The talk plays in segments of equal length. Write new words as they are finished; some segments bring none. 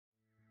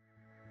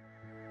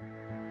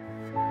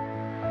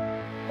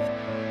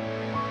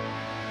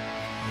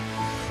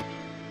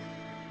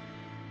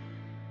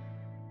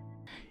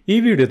ಈ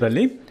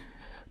ವಿಡಿಯೋದಲ್ಲಿ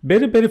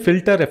ಬೇರೆ ಬೇರೆ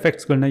ಫಿಲ್ಟರ್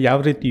ಎಫೆಕ್ಟ್ಸ್ಗಳನ್ನ ಯಾವ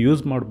ರೀತಿ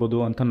ಯೂಸ್ ಮಾಡ್ಬೋದು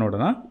ಅಂತ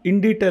ನೋಡೋಣ. ಇನ್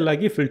ಡೀಟೇಲ್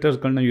ಆಗಿ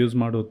ಫಿಲ್ಟರ್ಸ್ಗಳನ್ನ ಯೂಸ್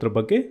ಮಾಡೋದ್ರ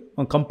ಬಗ್ಗೆ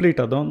ಕಂಪ್ಲೀಟ್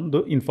ಆದ ಒಂದು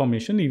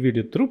ಇನ್ಫಾರ್ಮೇಷನ್ ಈ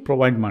ವಿಡಿಯೋ ಥ್ರೂ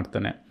ಪ್ರೊವೈಡ್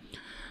ಮಾಡ್ತಾನೆ.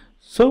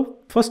 ಸೊ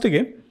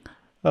ಫಸ್ಟಿಗೆ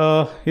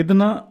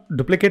ಇದನ್ನು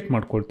duplicate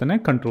ಮಾಡ್ಕೊಳ್ತಾನೆ,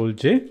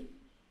 Ctrl+J.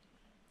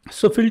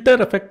 So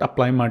filter effect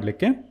apply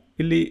ಮಾಡಲಿಕ್ಕೆ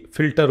ಇಲ್ಲಿ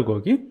ಫಿಲ್ಟರ್ಗೆ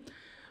ಹೋಗಿ,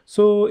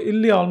 ಸೊ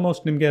ಇಲ್ಲಿ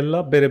ಆಲ್ಮೋಸ್ಟ್ ನಿಮಗೆ ಎಲ್ಲ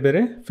ಬೇರೆ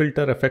ಬೇರೆ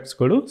ಫಿಲ್ಟರ್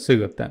ಎಫೆಕ್ಟ್ಸ್ಗಳು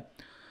ಸಿಗುತ್ತೆ.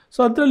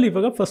 ಸೊ ಅದರಲ್ಲಿ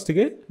ಇವಾಗ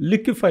ಫಸ್ಟಿಗೆ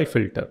liquefy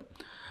filter.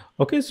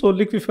 Okay, so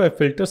liquefy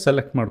filter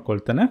select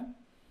ಮಾಡ್ಕೊಳ್ತಾನೆ.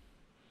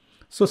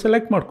 So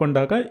select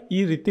ಮಾಡ್ಕೊಂಡಾಗ ಈ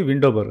ರೀತಿ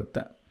ವಿಂಡೋ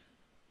ಬರುತ್ತೆ.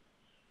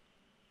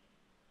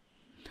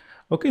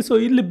 ಓಕೆ, ಸೊ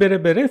ಇಲ್ಲಿ ಬೇರೆ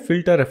ಬೇರೆ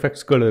ಫಿಲ್ಟರ್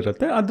ಎಫೆಕ್ಟ್ಸ್ಗಳು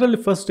ಇರುತ್ತೆ. ಅದರಲ್ಲಿ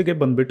ಫಸ್ಟಿಗೆ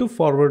ಬಂದುಬಿಟ್ಟು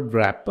forward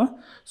rap.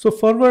 So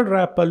forward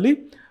ರ್ಯಾಪಲ್ಲಿ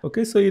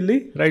okay, so ಇಲ್ಲಿ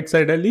ರೈಟ್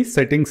ಸೈಡಲ್ಲಿ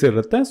ಸೆಟ್ಟಿಂಗ್ಸ್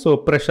ಇರುತ್ತೆ. ಸೊ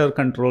ಪ್ರೆಷರ್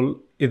ಕಂಟ್ರೋಲ್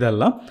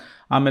ಇದೆಲ್ಲ,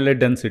 ಆಮೇಲೆ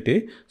ಡೆನ್ಸಿಟಿ.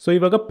 ಸೊ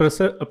ಇವಾಗ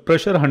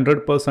ಪ್ರೆಷರ್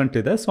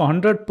 100% ಇದೆ. ಸೊ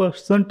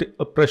 100%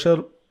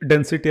 ಪ್ರೆಷರ್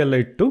ಡೆನ್ಸಿಟಿ ಎಲ್ಲ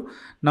ಇಟ್ಟು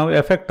ನಾವು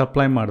ಎಫೆಕ್ಟ್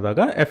ಅಪ್ಲೈ ಮಾಡಿದಾಗ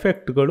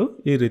ಎಫೆಕ್ಟ್ಗಳು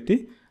ಈ ರೀತಿ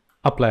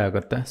ಅಪ್ಲೈ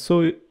ಆಗುತ್ತೆ. ಸೊ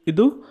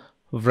ಇದು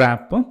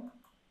ವ್ರ್ಯಾಪ್.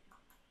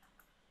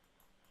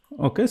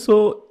 ಓಕೆ, ಸೊ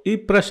ಈ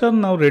ಪ್ರೆಷರ್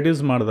ನಾವು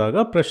ರೆಡ್ಯೂಸ್ ಮಾಡಿದಾಗ,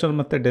 ಪ್ರೆಷರ್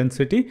ಮತ್ತು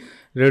ಡೆನ್ಸಿಟಿ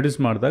ರೆಡ್ಯೂಸ್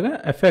ಮಾಡಿದಾಗ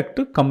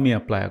ಎಫೆಕ್ಟ್ ಕಮ್ಮಿ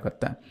ಅಪ್ಲೈ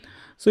ಆಗುತ್ತೆ.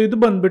 ಸೊ ಇದು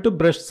ಬಂದುಬಿಟ್ಟು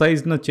ಬ್ರಷ್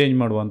ಸೈಜ್ನ ಚೇಂಜ್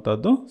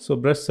ಮಾಡುವಂಥದ್ದು. ಸೊ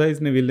ಬ್ರಷ್ ಸೈಜ್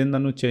ನೀವು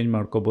ಇಲ್ಲಿಂದನೂ ಚೇಂಜ್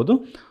ಮಾಡ್ಕೋಬೋದು,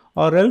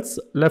 R else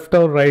left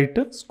are right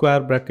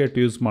square bracket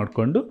use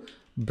ಮಾಡಿಕೊಂಡು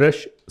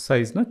ಬ್ರಷ್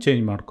ಸೈಜ್ನ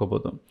ಚೇಂಜ್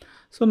ಮಾಡ್ಕೋಬೋದು.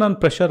 ಸೊ ನಾನು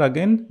ಪ್ರೆಷರ್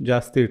ಅಗೇನ್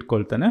ಜಾಸ್ತಿ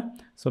ಇಟ್ಕೊಳ್ತೇನೆ.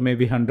 So may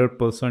be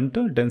 100%,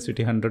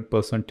 density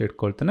 100%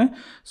 ಇಟ್ಕೊಳ್ತೇನೆ.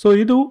 So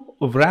ಇದು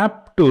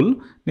ವ್ರ್ಯಾಪ್ ಟೂಲ್.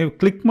 ನೀವು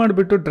ಕ್ಲಿಕ್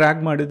ಮಾಡಿಬಿಟ್ಟು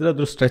ಡ್ರ್ಯಾಗ್ ಮಾಡಿದರೆ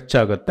ಅದು ಸ್ಟ್ರೆಚ್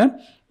ಆಗುತ್ತೆ.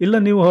 ಇಲ್ಲ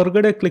ನೀವು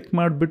ಹೊರಗಡೆ ಕ್ಲಿಕ್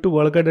ಮಾಡಿಬಿಟ್ಟು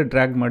ಒಳಗಡೆ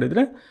ಡ್ರ್ಯಾಗ್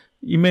ಮಾಡಿದರೆ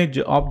ಇಮೇಜ್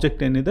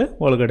ಆಬ್ಜೆಕ್ಟ್ ಏನಿದೆ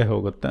ಒಳಗಡೆ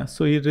ಹೋಗುತ್ತೆ.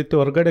 ಸೊ ಈ ರೀತಿ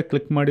ಹೊರಗಡೆ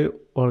ಕ್ಲಿಕ್ ಮಾಡಿ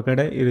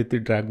ಒಳಗಡೆ ಈ ರೀತಿ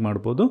ಡ್ರ್ಯಾಗ್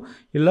ಮಾಡ್ಬೋದು,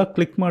 ಇಲ್ಲ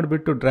ಕ್ಲಿಕ್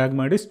ಮಾಡಿಬಿಟ್ಟು ಡ್ರ್ಯಾಗ್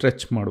ಮಾಡಿ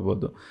ಸ್ಟ್ರೆಚ್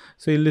ಮಾಡ್ಬೋದು.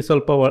 ಸೊ ಇಲ್ಲಿ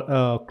ಸ್ವಲ್ಪ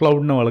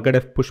ಕ್ಲೌಡ್ನ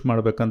ಒಳಗಡೆ ಪುಷ್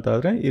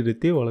ಮಾಡಬೇಕಂತಾದರೆ ಈ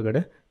ರೀತಿ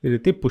ಒಳಗಡೆ ಈ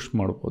ರೀತಿ ಪುಷ್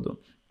ಮಾಡ್ಬೋದು.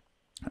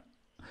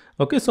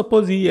 ಓಕೆ,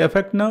 ಸಪೋಸ್ ಈ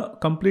ಎಫೆಕ್ಟ್ನ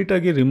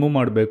ಕಂಪ್ಲೀಟಾಗಿ ರಿಮೂವ್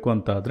ಮಾಡಬೇಕು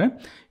ಅಂತಾದರೆ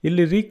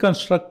ಇಲ್ಲಿ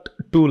ರೀಕನ್ಸ್ಟ್ರಕ್ಟ್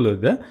ಟೂಲ್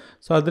ಇದೆ.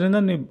 ಸೊ ಅದರಿಂದ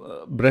ನೀವು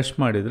ಬ್ರಷ್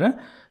ಮಾಡಿದರೆ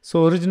ಸೊ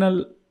ಒರಿಜಿನಲ್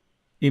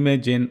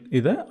ಇಮೇಜ್ ಏನು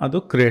ಇದೆ ಅದು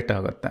ಕ್ರಿಯೇಟ್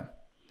ಆಗುತ್ತೆ.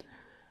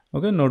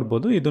 ಓಕೆ,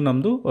 ನೋಡ್ಬೋದು ಇದು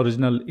ನಮ್ಮದು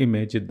ಒರಿಜಿನಲ್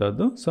ಇಮೇಜ್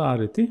ಇದ್ದದ್ದು. ಸೊ ಆ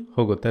ರೀತಿ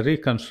ಹೋಗುತ್ತೆ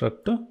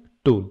ರೀಕನ್ಸ್ಟ್ರಕ್ಟ್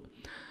ಟೂಲ್.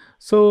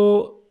 ಸೊ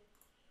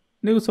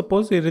ನೀವು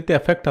ಸಪೋಸ್ ಈ ರೀತಿ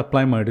ಎಫೆಕ್ಟ್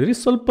ಅಪ್ಲೈ ಮಾಡಿದ್ರಿ,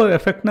 ಸ್ವಲ್ಪ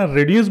ಎಫೆಕ್ಟ್ನ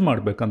ರೆಡ್ಯೂಸ್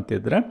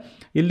ಮಾಡಬೇಕಂತಿದ್ರೆ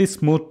ಇಲ್ಲಿ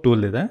ಸ್ಮೂತ್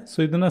ಟೂಲ್ ಇದೆ. ಸೊ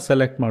ಇದನ್ನು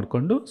ಸೆಲೆಕ್ಟ್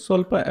ಮಾಡಿಕೊಂಡು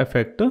ಸ್ವಲ್ಪ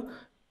ಎಫೆಕ್ಟ್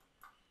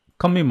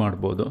ಕಮ್ಮಿ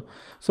ಮಾಡ್ಬೋದು.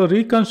 ಸೊ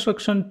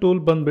ರೀಕನ್ಸ್ಟ್ರಕ್ಷನ್ ಟೂಲ್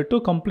ಬಂದುಬಿಟ್ಟು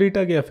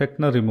ಕಂಪ್ಲೀಟಾಗಿ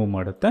ಎಫೆಕ್ಟ್ನ ರಿಮೂವ್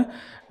ಮಾಡುತ್ತೆ.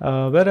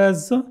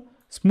 ವೆರಾಸ್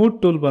ಸ್ಮೂತ್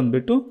ಟೂಲ್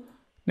ಬಂದುಬಿಟ್ಟು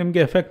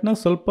ನಿಮಗೆ ಎಫೆಕ್ಟ್ನ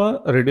ಸ್ವಲ್ಪ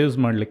ರಿಡ್ಯೂಸ್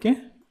ಮಾಡಲಿಕ್ಕೆ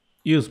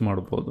ಯೂಸ್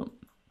ಮಾಡ್ಬೋದು.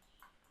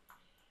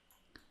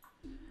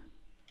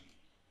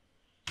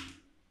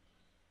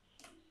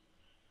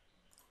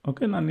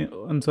 ಓಕೆ, ನಾನು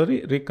ಒಂದು ಸಾರಿ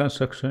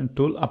ರೀಕನ್ಸ್ಟ್ರಕ್ಷನ್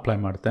ಟೂಲ್ ಅಪ್ಲೈ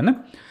ಮಾಡ್ತೇನೆ.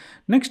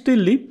 ನೆಕ್ಸ್ಟ್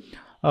ಇಲ್ಲಿ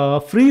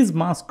ಫ್ರೀಸ್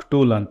ಮಾಸ್ಕ್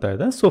ಟೂಲ್ ಅಂತ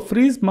ಇದೆ. ಸೊ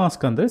ಫ್ರೀಸ್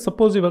ಮಾಸ್ಕ್ ಅಂದರೆ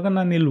ಸಪೋಸ್ ಇವಾಗ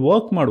ನಾನು ಇಲ್ಲಿ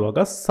ವರ್ಕ್ ಮಾಡುವಾಗ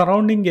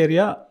ಸರೌಂಡಿಂಗ್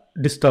ಏರಿಯಾ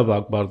ಡಿಸ್ಟರ್ಬ್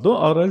ಆಗಬಾರ್ದು,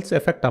 ಆರ್ ಎಲ್ಸ್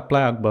ಎಫೆಕ್ಟ್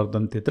ಅಪ್ಲೈ ಆಗಬಾರ್ದು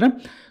ಅಂತಿದ್ರೆ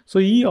ಸೊ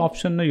ಈ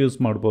ಆಪ್ಷನ್ನ ಯೂಸ್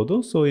ಮಾಡ್ಬೋದು.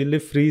 ಸೊ ಇಲ್ಲಿ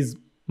ಫ್ರೀಸ್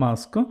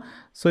ಮಾಸ್ಕ್.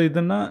 ಸೊ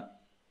ಇದನ್ನು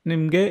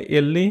ನಿಮಗೆ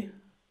ಎಲ್ಲಿ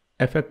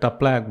ಎಫೆಕ್ಟ್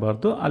ಅಪ್ಲೈ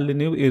ಆಗಬಾರ್ದು ಅಲ್ಲಿ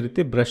ನೀವು ಈ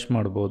ರೀತಿ ಬ್ರಷ್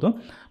ಮಾಡ್ಬೋದು.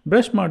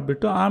 ಬ್ರಷ್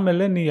ಮಾಡಿಬಿಟ್ಟು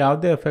ಆಮೇಲೆ ನೀವು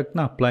ಯಾವುದೇ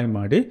ಎಫೆಕ್ಟ್ನ ಅಪ್ಲೈ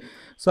ಮಾಡಿ.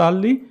 ಸೊ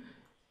ಅಲ್ಲಿ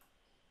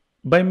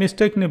ಬೈ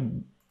ಮಿಸ್ಟೇಕ್ ನೀವು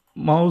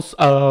ಮೌಸ್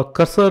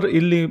ಕರ್ಸರ್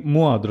ಇಲ್ಲಿ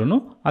ಮೂವ್ ಆದ್ರೂ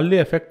ಅಲ್ಲಿ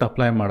ಎಫೆಕ್ಟ್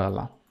ಅಪ್ಲೈ ಮಾಡಲ್ಲ.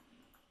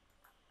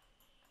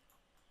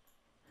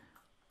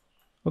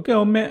 ಓಕೆ,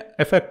 ಒಮ್ಮೆ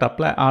ಎಫೆಕ್ಟ್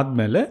ಅಪ್ಲೈ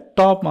ಆದಮೇಲೆ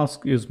ಟಾಪ್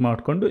ಮಾಸ್ಕ್ ಯೂಸ್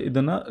ಮಾಡಿಕೊಂಡು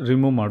ಇದನ್ನು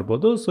ರಿಮೂವ್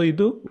ಮಾಡ್ಬೋದು. ಸೊ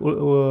ಇದು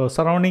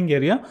ಸರೌಂಡಿಂಗ್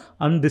ಏರಿಯಾ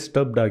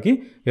ಅನ್ಡಿಸ್ಟರ್ಬ್ಡ್ ಆಗಿ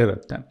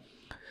ಇರುತ್ತೆ.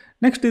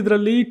 ನೆಕ್ಸ್ಟ್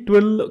ಇದರಲ್ಲಿ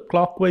 12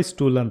 ಕ್ಲಾಕ್ ವೈಸ್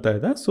ಟೂಲ್ ಅಂತ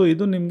ಇದೆ. ಸೊ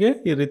ಇದು ನಿಮಗೆ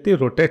ಈ ರೀತಿ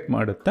ರೊಟೇಟ್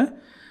ಮಾಡುತ್ತೆ.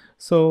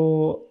 So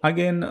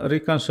again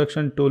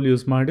reconstruction tool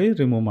use ಮಾಡಿ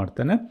ರಿಮೂವ್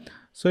ಮಾಡ್ತೇನೆ.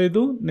 ಸೊ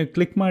ಇದು ನೀವು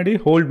ಕ್ಲಿಕ್ ಮಾಡಿ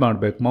ಹೋಲ್ಡ್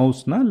ಮಾಡಬೇಕು,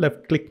 ಮೌಸ್ನ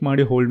ಲೆಫ್ಟ್ ಕ್ಲಿಕ್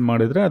ಮಾಡಿ ಹೋಲ್ಡ್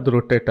ಮಾಡಿದರೆ ಅದು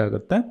ರೊಟೇಟ್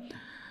ಆಗುತ್ತೆ.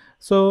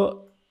 ಸೊ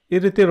ಈ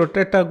ರೀತಿ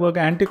ರೊಟೇಟ್ ಆಗುವಾಗ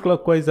ಆ್ಯಂಟಿ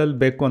ಕ್ಲಾಕ್ ವೈಸಲ್ಲಿ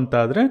ಬೇಕು ಅಂತ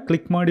ಆದರೆ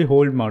ಕ್ಲಿಕ್ ಮಾಡಿ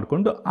ಹೋಲ್ಡ್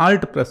ಮಾಡಿಕೊಂಡು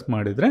ಆಲ್ಟ್ ಪ್ರೆಸ್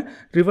ಮಾಡಿದರೆ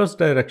ರಿವರ್ಸ್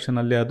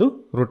ಡೈರೆಕ್ಷನಲ್ಲಿ ಅದು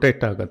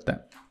ರೊಟೇಟ್ ಆಗುತ್ತೆ.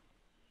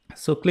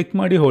 ಸೊ ಕ್ಲಿಕ್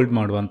ಮಾಡಿ ಹೋಲ್ಡ್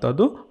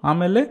ಮಾಡುವಂಥದ್ದು,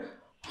 ಆಮೇಲೆ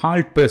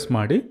ಆಲ್ಟ್ ಪ್ರೆಸ್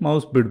ಮಾಡಿ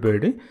ಮೌಸ್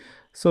ಬಿಡಬೇಡಿ.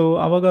 ಸೊ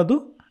ಆವಾಗ ಅದು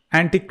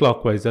ಆ್ಯಂಟಿ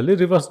ಕ್ಲಾಕ್ ವೈಸಲ್ಲಿ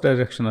ರಿವರ್ಸ್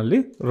ಡೈರೆಕ್ಷನಲ್ಲಿ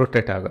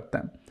ರೊಟೇಟ್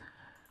ಆಗುತ್ತೆ.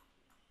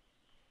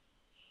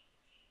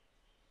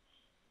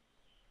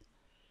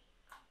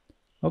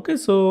 Okay,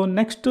 so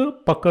next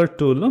ಪಕರ್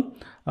tool,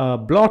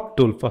 bloat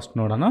tool first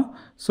ನೋಡೋಣ.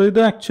 ಸೊ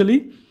ಇದು ಆ್ಯಕ್ಚುಲಿ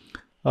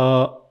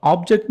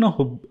ಆಬ್ಜೆಕ್ಟ್ನ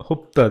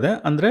ಹುಬ್ತದೆ,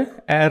 ಅಂದರೆ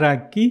ಏರ್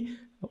ಹಾಕಿ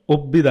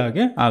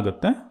ಉಬ್ಬಿದಾಗೆ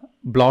ಆಗುತ್ತೆ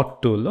ಬ್ಲಾಟ್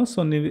ಟೂಲು.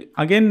 ಸೊ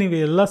ನೀವು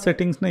ಎಲ್ಲ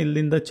ಸೆಟ್ಟಿಂಗ್ಸ್ನ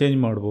ಇಲ್ಲಿಂದ ಚೇಂಜ್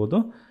ಮಾಡ್ಬೋದು.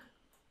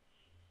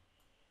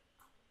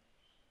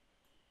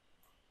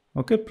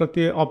 ಓಕೆ,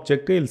 ಪ್ರತಿ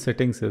ಆಬ್ಜೆಕ್ಟ್ಗೆ ಇಲ್ಲಿ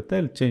ಸೆಟ್ಟಿಂಗ್ಸ್ ಇರುತ್ತೆ,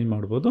 ಇಲ್ಲಿ ಚೇಂಜ್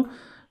ಮಾಡ್ಬೋದು.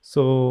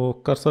 ಸೊ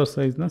ಕರ್ಸರ್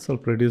ಸೈಜ್ನ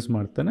ಸ್ವಲ್ಪ ರಿಡ್ಯೂಸ್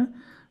ಮಾಡ್ತೇನೆ.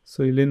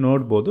 ಸೊ ಇಲ್ಲಿ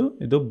ನೋಡ್ಬೋದು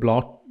ಇದು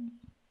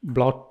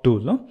ಬ್ಲಾಟ್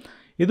ಟೂಲು,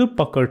 ಇದು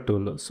ಪಕರ್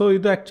ಟೂಲು. ಸೊ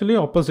ಇದು ಆ್ಯಕ್ಚುಲಿ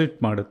ಆಪೋಸಿಟ್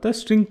ಮಾಡುತ್ತೆ,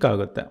 ಸ್ಟ್ರಿಂಕ್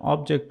ಆಗುತ್ತೆ,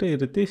 ಆಬ್ಜೆಕ್ಟ್ ಈ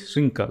ರೀತಿ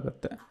ಸ್ಟ್ರಿಂಕ್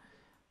ಆಗುತ್ತೆ.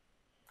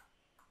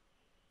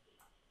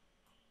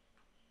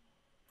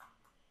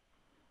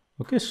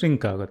 ಓಕೆ,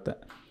 ಸ್ಟ್ರಿಂಕ್ ಆಗುತ್ತೆ.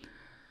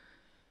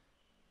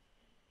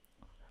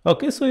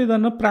 ಓಕೆ, ಸೊ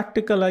ಇದನ್ನು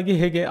ಪ್ರಾಕ್ಟಿಕಲ್ ಆಗಿ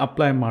ಹೇಗೆ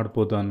ಅಪ್ಲೈ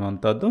ಮಾಡ್ಬೋದು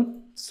ಅನ್ನುವಂಥದ್ದು.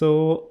 ಸೊ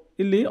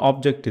ಇಲ್ಲಿ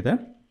ಆಬ್ಜೆಕ್ಟ್ ಇದೆ,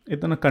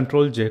 ಇದನ್ನು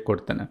ಕಂಟ್ರೋಲ್ ಜೆ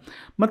ಕೊಡ್ತೇನೆ.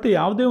 ಮತ್ತು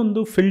ಯಾವುದೇ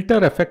ಒಂದು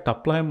ಫಿಲ್ಟರ್ ಎಫೆಕ್ಟ್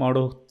ಅಪ್ಲೈ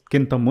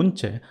ಮಾಡೋಕ್ಕಿಂತ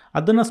ಮುಂಚೆ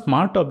ಅದನ್ನು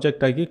ಸ್ಮಾರ್ಟ್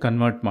ಆಬ್ಜೆಕ್ಟ್ ಆಗಿ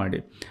ಕನ್ವರ್ಟ್ ಮಾಡಿ.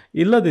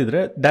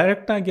 ಇಲ್ಲದಿದ್ದರೆ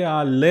ಡೈರೆಕ್ಟಾಗಿ ಆ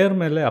ಲೇಯರ್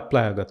ಮೇಲೆ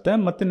ಅಪ್ಲೈ ಆಗುತ್ತೆ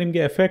ಮತ್ತು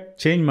ನಿಮಗೆ ಎಫೆಕ್ಟ್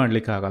ಚೇಂಜ್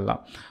ಮಾಡಲಿಕ್ಕಾಗಲ್ಲ.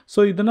 ಸೊ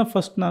ಇದನ್ನು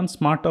ಫಸ್ಟ್ ನಾನು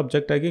ಸ್ಮಾರ್ಟ್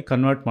ಆಬ್ಜೆಕ್ಟ್ ಆಗಿ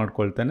ಕನ್ವರ್ಟ್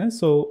ಮಾಡ್ಕೊಳ್ತೇನೆ.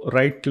 ಸೊ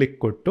ರೈಟ್ ಕ್ಲಿಕ್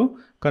ಕೊಟ್ಟು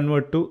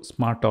convert to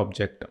smart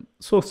object.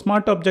 So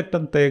smart object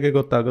ಅಂತ ಹೇಗೆ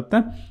ಗೊತ್ತಾಗುತ್ತೆ?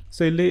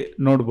 ಸೊ ಇಲ್ಲಿ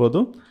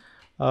ನೋಡ್ಬೋದು,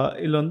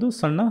 ಇಲ್ಲೊಂದು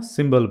ಸಣ್ಣ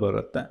ಸಿಂಬಲ್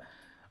ಬರುತ್ತೆ.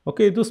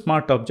 ಓಕೆ, ಇದು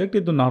ಸ್ಮಾರ್ಟ್ ಆಬ್ಜೆಕ್ಟ್,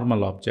 ಇದು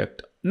ನಾರ್ಮಲ್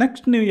ಆಬ್ಜೆಕ್ಟ್.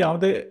 ನೆಕ್ಸ್ಟ್ ನೀವು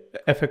ಯಾವುದೇ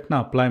ಎಫೆಕ್ಟ್ನ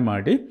ಅಪ್ಲೈ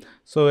ಮಾಡಿ.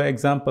 ಸೊ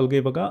ಎಕ್ಸಾಂಪಲ್ಗೆ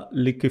ಇವಾಗ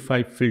ಲಿಕ್ವಿಫೈ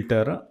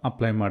ಫಿಲ್ಟರ್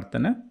ಅಪ್ಲೈ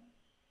ಮಾಡ್ತೇನೆ.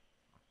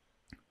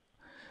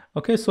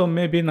 ಓಕೆ, ಸೊ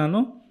ಮೇ ಬಿ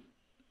ನಾನು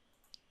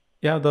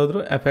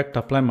ಯಾವುದಾದ್ರೂ ಎಫೆಕ್ಟ್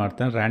ಅಪ್ಲೈ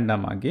ಮಾಡ್ತೇನೆ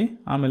ರ್ಯಾಂಡಮ್ ಆಗಿ,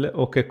 ಆಮೇಲೆ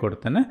ಓಕೆ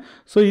ಕೊಡ್ತೇನೆ.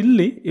 ಸೊ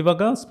ಇಲ್ಲಿ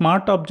ಇವಾಗ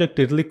ಸ್ಮಾರ್ಟ್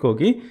ಆಬ್ಜೆಕ್ಟ್ ಇರ್ಲಿಕ್ಕೆ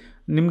ಹೋಗಿ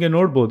ನಿಮಗೆ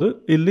ನೋಡ್ಬೋದು,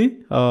 ಇಲ್ಲಿ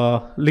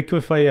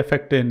ಲಿಕ್ವಿಫೈ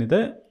ಎಫೆಕ್ಟ್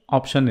ಏನಿದೆ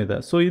ಆಪ್ಷನ್ ಇದೆ.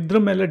 ಸೊ ಇದ್ರ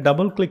ಮೇಲೆ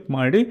ಡಬಲ್ ಕ್ಲಿಕ್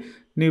ಮಾಡಿ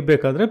ನೀವು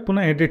ಬೇಕಾದರೆ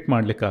ಪುನಃ ಎಡಿಟ್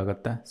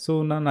ಮಾಡಲಿಕ್ಕಾಗತ್ತೆ. ಸೊ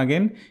ನಾನು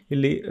ಅಗೇನ್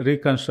ಇಲ್ಲಿ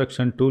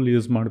ರೀಕನ್ಸ್ಟ್ರಕ್ಷನ್ ಟೂಲ್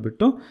ಯೂಸ್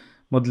ಮಾಡಿಬಿಟ್ಟು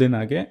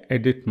ಮೊದಲಿನಾಗೆ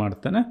ಎಡಿಟ್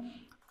ಮಾಡ್ತೇನೆ.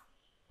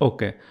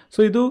 ಓಕೆ, ಸೊ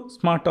ಇದು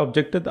ಸ್ಮಾರ್ಟ್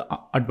ಆಬ್ಜೆಕ್ಟದ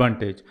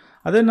ಅಡ್ವಾಂಟೇಜ್.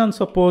 ಅದೇ ನಾನು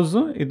ಸಪೋಸ್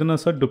ಇದನ್ನು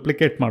ಸಹ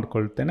ಡುಪ್ಲಿಕೇಟ್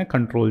ಮಾಡ್ಕೊಳ್ತೇನೆ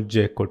ಕಂಟ್ರೋಲ್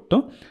ಜೆ ಕೊಟ್ಟು.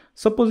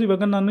 ಸಪೋಸ್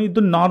ಇವಾಗ ನಾನು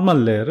ಇದು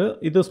ನಾರ್ಮಲ್ ಲೇಯರ್,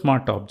 ಇದು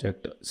ಸ್ಮಾರ್ಟ್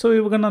ಆಬ್ಜೆಕ್ಟ್. ಸೊ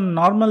ಇವಾಗ ನಾನು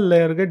ನಾರ್ಮಲ್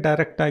ಲೇಯರ್ಗೆ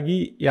ಡೈರೆಕ್ಟಾಗಿ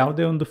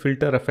ಯಾವುದೇ ಒಂದು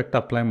ಫಿಲ್ಟರ್ ಎಫೆಕ್ಟ್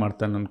ಅಪ್ಲೈ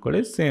ಮಾಡ್ತೇನೆ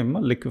ಅಂದ್ಕೊಳ್ಳಿ. ಸೇಮ್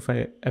ಲಿಕ್ವಿಫೈ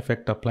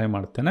ಎಫೆಕ್ಟ್ ಅಪ್ಲೈ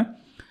ಮಾಡ್ತೇನೆ.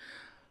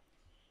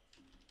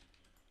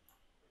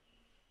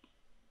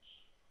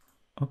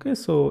 ಓಕೆ,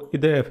 ಸೊ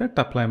ಇದೇ ಎಫೆಕ್ಟ್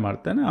ಅಪ್ಲೈ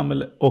ಮಾಡ್ತೇನೆ,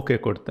 ಆಮೇಲೆ ಓಕೆ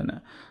ಕೊಡ್ತೇನೆ.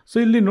 ಸೊ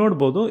ಇಲ್ಲಿ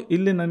ನೋಡ್ಬೋದು,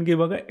 ಇಲ್ಲಿ ನನಗೆ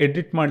ಇವಾಗ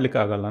ಎಡಿಟ್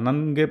ಮಾಡಲಿಕ್ಕಾಗಲ್ಲ.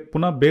 ನನಗೆ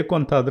ಪುನಃ ಬೇಕು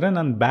ಅಂತಾದರೆ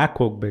ನಾನು ಬ್ಯಾಕ್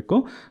ಹೋಗಬೇಕು.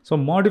 So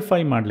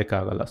modify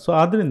ಮಾಡಲಿಕ್ಕಾಗಲ್ಲ. ಸೊ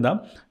ಆದ್ದರಿಂದ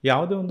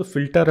ಯಾವುದೇ ಒಂದು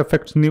ಫಿಲ್ಟರ್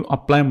ಎಫೆಕ್ಟ್ಸ್ ನೀವು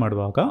ಅಪ್ಲೈ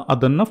ಮಾಡುವಾಗ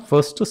ಅದನ್ನು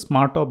ಫಸ್ಟ್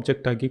ಸ್ಮಾರ್ಟ್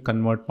ಆಬ್ಜೆಕ್ಟ್ ಆಗಿ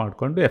ಕನ್ವರ್ಟ್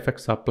ಮಾಡಿಕೊಂಡು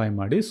ಎಫೆಕ್ಟ್ಸ್ ಅಪ್ಲೈ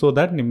ಮಾಡಿ. ಸೊ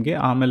ದ್ಯಾಟ್ ನಿಮಗೆ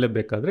ಆಮೇಲೆ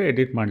ಬೇಕಾದರೆ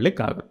ಎಡಿಟ್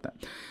ಮಾಡಲಿಕ್ಕಾಗುತ್ತೆ.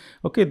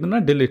 ಓಕೆ,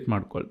 ಇದನ್ನು ಡಿಲೀಟ್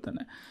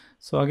ಮಾಡ್ಕೊಳ್ತೇನೆ.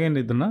 ಸೊ ಅಗೇನ್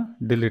ಇದನ್ನು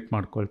ಡಿಲೀಟ್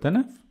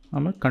ಮಾಡ್ಕೊಳ್ತೇನೆ,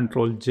 ಆಮೇಲೆ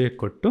ಕಂಟ್ರೋಲ್ ಜೆ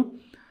ಕೊಟ್ಟು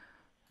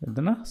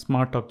ಇದನ್ನು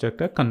ಸ್ಮಾರ್ಟ್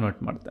ಆಬ್ಜೆಕ್ಟಾಗಿ ಕನ್ವರ್ಟ್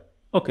ಮಾಡಿದೆ.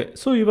 ಓಕೆ,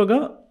 ಸೊ ಇವಾಗ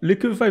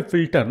ಲಿಕ್ವಿಫೈ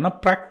ಫಿಲ್ಟರ್ನ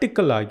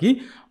ಪ್ರಾಕ್ಟಿಕಲ್ ಆಗಿ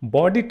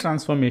ಬಾಡಿ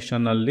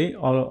ಟ್ರಾನ್ಸ್ಫಾರ್ಮೇಷನಲ್ಲಿ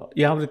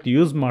ಯಾವ ರೀತಿ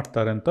ಯೂಸ್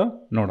ಮಾಡ್ತಾರೆ ಅಂತ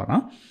ನೋಡೋಣ.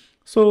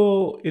 ಸೊ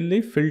ಇಲ್ಲಿ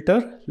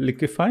ಫಿಲ್ಟರ್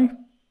ಲಿಕ್ವಿಫೈ.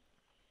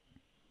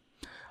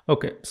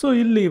 ಓಕೆ, ಸೊ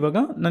ಇಲ್ಲಿ ಇವಾಗ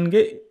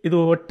ನನಗೆ ಇದು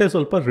ಹೊಟ್ಟೆ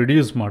ಸ್ವಲ್ಪ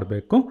ರಿಡ್ಯೂಸ್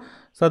ಮಾಡಬೇಕು.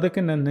 ಸೊ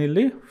ಅದಕ್ಕೆ ನಾನು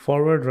ಇಲ್ಲಿ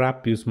ಫಾರ್ವರ್ಡ್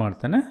ರ್ಯಾಪ್ ಯೂಸ್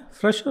ಮಾಡ್ತೇನೆ.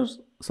 ಫ್ರೆಶರ್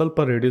ಸ್ವಲ್ಪ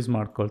reduce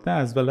ಮಾಡ್ಕೊಳ್ತೇನೆ,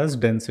 as well as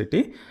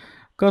density.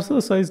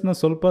 Cursor ಸೈಜ್ನ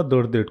ಸ್ವಲ್ಪ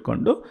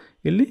ದೊಡ್ಡದಿಟ್ಕೊಂಡು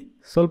ಇಲ್ಲಿ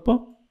ಸ್ವಲ್ಪ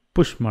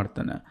ಪುಷ್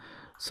ಮಾಡ್ತೇನೆ.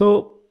 So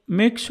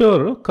make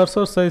sure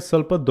cursor size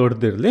ಸ್ವಲ್ಪ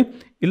ದೊಡ್ಡದಿರಲಿ,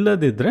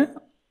 ಇಲ್ಲದಿದ್ದರೆ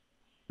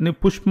ನೀವು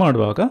ಪುಷ್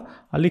ಮಾಡುವಾಗ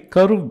ಅಲ್ಲಿ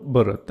ಕರ್ವ್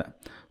ಬರುತ್ತೆ.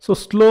 ಸೊ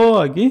ಸ್ಲೋ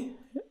ಆಗಿ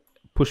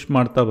ಪುಷ್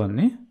ಮಾಡ್ತಾ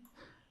ಬನ್ನಿ.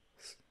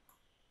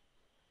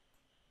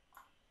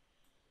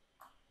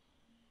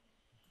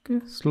 ಓಕೆ,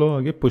 ಸ್ಲೋ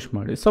ಆಗಿ ಪುಷ್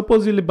ಮಾಡಿ.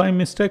 ಸಪೋಸ್ ಇಲ್ಲಿ ಬೈ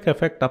ಮಿಸ್ಟೇಕ್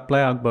ಎಫೆಕ್ಟ್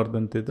ಅಪ್ಲೈ ಆಗಬಾರ್ದು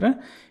ಅಂತಿದ್ರೆ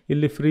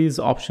ಇಲ್ಲಿ ಫ್ರೀಸ್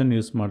ಆಪ್ಷನ್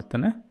ಯೂಸ್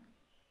ಮಾಡ್ತೇನೆ.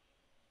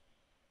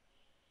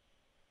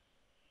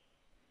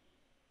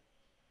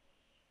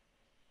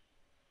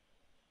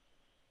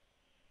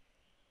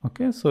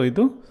 ಓಕೆ, ಸೊ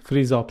ಇದು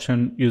ಫ್ರೀಸ್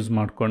ಆಪ್ಷನ್ ಯೂಸ್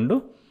ಮಾಡಿಕೊಂಡು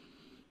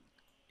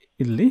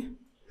ಇಲ್ಲಿ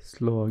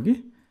ಸ್ಲೋ ಆಗಿ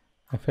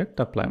ಎಫೆಕ್ಟ್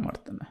ಅಪ್ಲೈ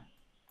ಮಾಡ್ತೇನೆ.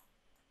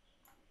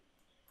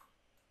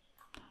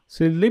 ಸೊ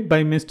ಇಲ್ಲಿ ಬೈ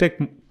ಮಿಸ್ಟೇಕ್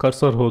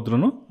ಕರ್ಸರ್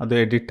ಹೋದ್ರೂ ಅದು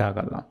ಎಡಿಟ್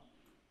ಆಗಲ್ಲ.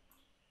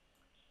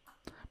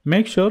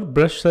 Make sure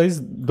brush size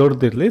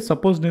ದೊಡ್ಡದಿರಲಿ.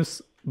 Suppose ನೀವು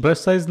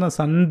ಬ್ರಷ್ ಸೈಜ್ನ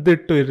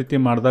ಸಣ್ಣದಿಟ್ಟು ಈ ರೀತಿ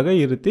ಮಾಡಿದಾಗ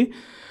ಈ ರೀತಿ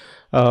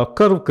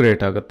ಕರ್ವ್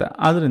ಕ್ರಿಯೇಟ್ ಆಗುತ್ತೆ.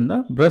 ಆದ್ದರಿಂದ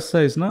ಬ್ರಷ್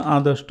ಸೈಜ್ನ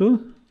ಆದಷ್ಟು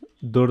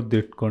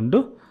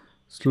ದೊಡ್ಡದಿಟ್ಕೊಂಡು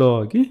ಸ್ಲೋ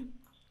ಆಗಿ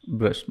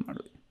ಬ್ರಷ್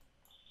ಮಾಡಿ.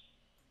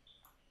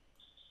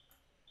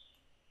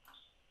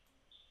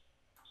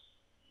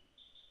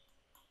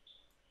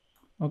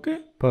 Okay,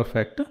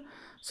 perfect.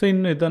 ಸೊ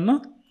ಇನ್ನು ಇದನ್ನು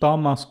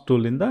ಮಾಸ್ಕ್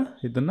ಟೂಲಿಂದ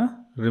ಇದನ್ನು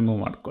ರಿಮೂವ್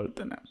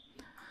ಮಾಡ್ಕೊಳ್ತೇನೆ.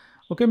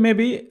 ಓಕೆ, ಮೇ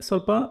ಬಿ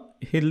ಸ್ವಲ್ಪ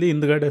ಇಲ್ಲಿ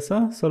ಹಿಂದ್ಗಡೆ ಸಹ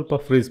ಸ್ವಲ್ಪ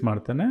ಫ್ರೀಸ್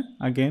ಮಾಡ್ತೇನೆ.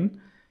 ಅಗೇನ್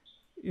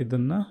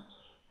ಇದನ್ನು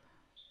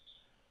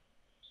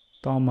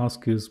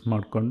ಮಾಸ್ಕ್ ಯೂಸ್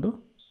ಮಾಡಿಕೊಂಡು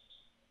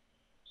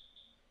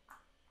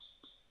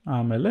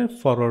ಆಮೇಲೆ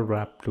ಫಾರ್ವರ್ಡ್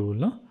ರ್ಯಾಪ್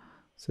ಟೂಲು.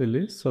 ಸೊ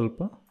ಇಲ್ಲಿ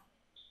ಸ್ವಲ್ಪ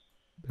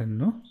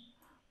ಬೆನ್ನು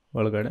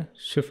ಒಳಗಡೆ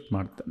ಶಿಫ್ಟ್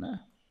ಮಾಡ್ತೇನೆ.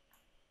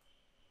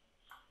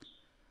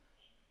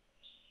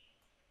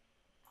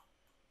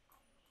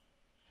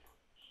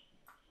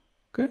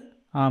 ಓಕೆ,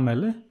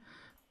 ಆಮೇಲೆ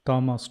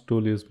ಮಾಸ್ಕ್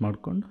ಟೂಲ್ ಯೂಸ್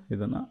ಮಾಡಿಕೊಂಡು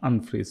ಇದನ್ನು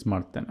ಅನ್ಫ್ರೀಸ್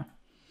ಮಾಡ್ತೇನೆ.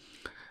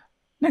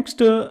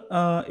 ನೆಕ್ಸ್ಟ್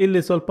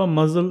ಇಲ್ಲಿ ಸ್ವಲ್ಪ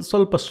ಮಸಲ್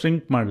ಸ್ವಲ್ಪ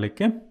ಸ್ಟ್ರಿಂಕ್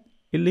ಮಾಡಲಿಕ್ಕೆ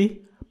ಇಲ್ಲಿ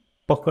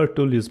ಪಕರ್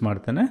ಟೂಲ್ ಯೂಸ್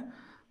ಮಾಡ್ತೇನೆ.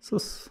 ಸೊ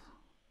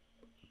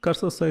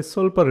ಕರ್ಸರ್ ಸೈಜ್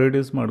ಸ್ವಲ್ಪ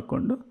ರೆಡ್ಯೂಸ್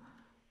ಮಾಡಿಕೊಂಡು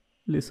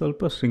ಇಲ್ಲಿ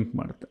ಸ್ವಲ್ಪ ಸ್ಟ್ರಿಂಕ್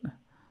ಮಾಡ್ತೇನೆ.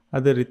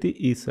 ಅದೇ ರೀತಿ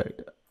ಈ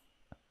ಸೈಡ್.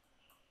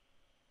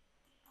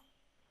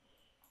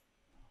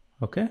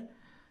 ಓಕೆ,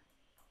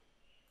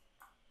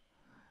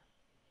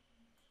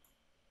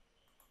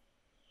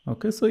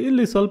 ಓಕೆ, ಸೊ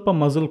ಇಲ್ಲಿ ಸ್ವಲ್ಪ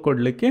ಮಸಲ್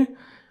ಕೊಡಲಿಕ್ಕೆ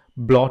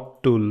bloat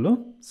tool.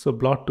 So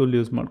bloat tool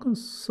use ಮಾಡ್ಕೊಂಡು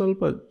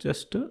ಸ್ವಲ್ಪ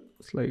ಜಸ್ಟ್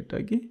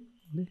ಸ್ಲೈಟಾಗಿ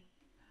ಇಲ್ಲಿ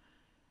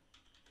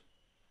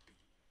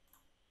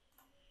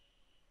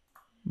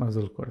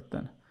ಮಸಲ್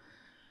ಕೊಡ್ತಾನೆ.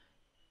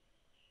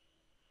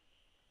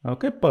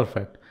 Okay,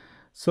 perfect.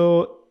 ಸೊ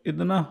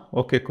ಇದನ್ನು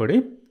ಓಕೆ ಕೊಡಿ.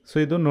 ಸೊ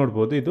ಇದು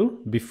ನೋಡ್ಬೋದು, ಇದು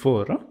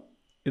ಬಿಫೋರ್,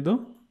 ಇದು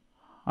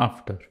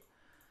ಆಫ್ಟರ್.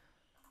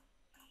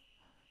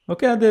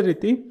 ಓಕೆ, ಅದೇ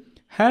ರೀತಿ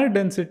ಹೇರ್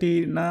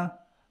ಡೆನ್ಸಿಟಿನ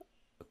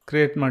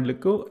ಕ್ರಿಯೇಟ್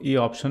ಮಾಡಲಿಕ್ಕೂ ಈ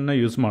ಆಪ್ಷನ್ನ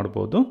ಯೂಸ್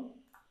ಮಾಡ್ಬೋದು.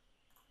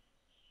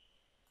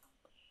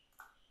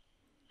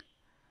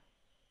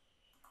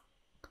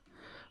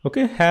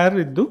 ಓಕೆ, ಹೇರ್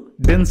ಇದ್ದು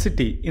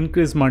ಡೆನ್ಸಿಟಿ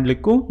ಇನ್ಕ್ರೀಸ್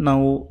ಮಾಡಲಿಕ್ಕೂ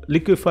ನಾವು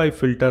ಲಿಕ್ವಿಫೈ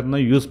ಫಿಲ್ಟರ್ನ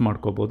ಯೂಸ್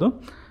ಮಾಡ್ಕೋಬೋದು.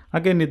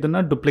 ಅಗೇನ್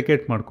ಇದನ್ನು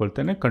duplicate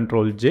ಮಾಡ್ಕೊಳ್ತೇನೆ,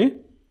 control J,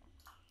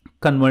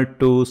 convert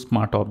to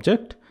smart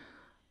object,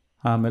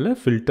 ಆಮೇಲೆ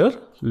ಫಿಲ್ಟರ್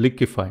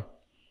ಲಿಕ್ವಿಫೈ.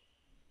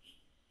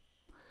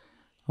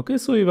 ಓಕೆ,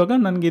 ಸೊ ಇವಾಗ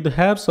ನನಗೆ ಇದು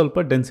ಹೇರ್ ಸ್ವಲ್ಪ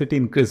ಡೆನ್ಸಿಟಿ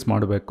ಇನ್ಕ್ರೀಸ್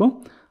ಮಾಡಬೇಕು.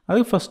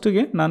 ಅದಕ್ಕೆ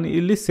ಫಸ್ಟಿಗೆ ನಾನು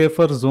ಇಲ್ಲಿ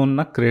ಸೇಫರ್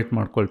ಝೋನ್ನ ಕ್ರಿಯೇಟ್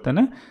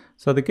ಮಾಡ್ಕೊಳ್ತೇನೆ.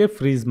 ಸೊ ಅದಕ್ಕೆ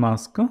ಫ್ರೀಸ್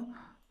ಮಾಸ್ಕ್,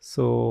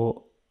 ಸೊ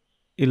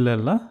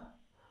ಇಲ್ಲೆಲ್ಲ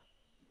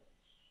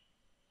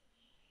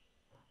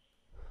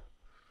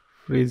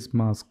ಫ್ರೀಸ್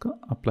ಮಾಸ್ಕ್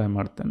ಅಪ್ಲೈ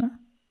ಮಾಡ್ತೇನೆ.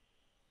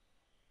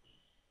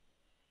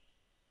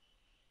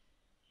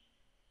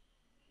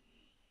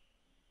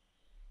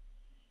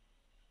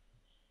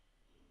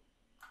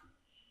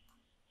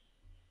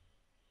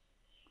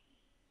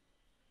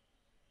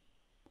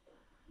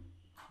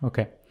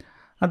 ಓಕೆ,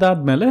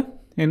 ಅದಾದಮೇಲೆ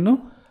ಇನ್ನು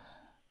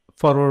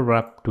forward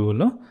wrap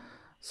tool.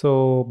 So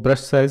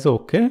brush size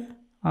okay,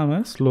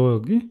 ಆಮೇಲೆ ಸ್ಲೋ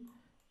ಆಗಿ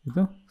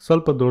ಇದು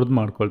ಸ್ವಲ್ಪ ದೊಡ್ಡದು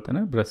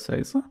ಮಾಡ್ಕೊಳ್ತೇನೆ ಬ್ರಷ್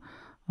ಸೈಜು.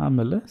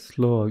 ಆಮೇಲೆ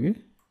ಸ್ಲೋ ಆಗಿ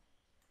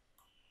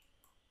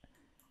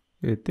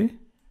ಈ ರೀತಿ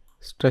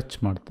ಸ್ಟ್ರೆಚ್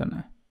ಮಾಡ್ತೇನೆ.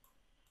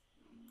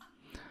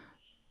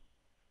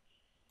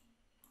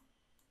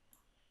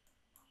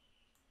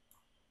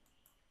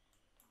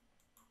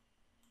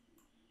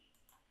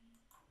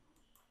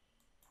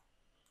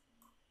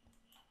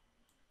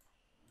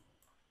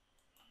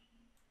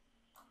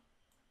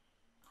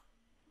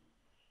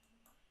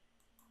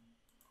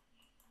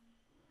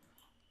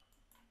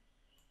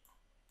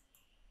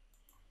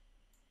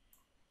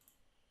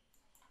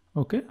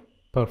 Okay,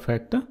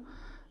 perfect.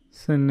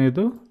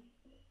 ಇದು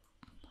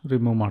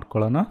ರಿಮೂವ್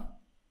ಮಾಡ್ಕೊಳ್ಳೋಣ.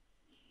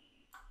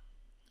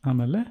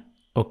 ಆಮೇಲೆ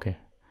ಓಕೆ,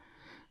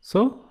 ಸೊ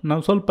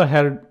ನಾವು ಸ್ವಲ್ಪ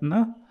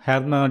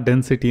ಹೇರ್ನ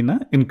ಡೆನ್ಸಿಟಿನ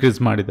ಇನ್ಕ್ರೀಸ್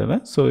ಮಾಡಿದ್ದೇವೆ.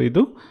 ಸೊ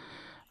ಇದು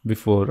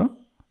ಬಿಫೋರು,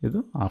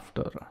 ಇದು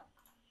ಆಫ್ಟರ್.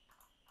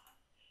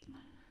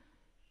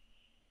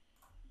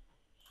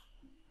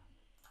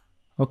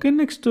 ಓಕೆ,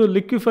 ನೆಕ್ಸ್ಟ್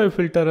ಲಿಕ್ವಿಫೈ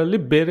ಫಿಲ್ಟರಲ್ಲಿ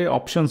ಬೇರೆ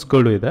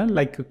ಆಪ್ಷನ್ಸ್ಗಳು ಇದೆ,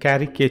 like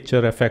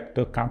caricature effect,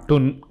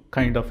 cartoon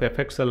kind of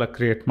effects ಎಲ್ಲ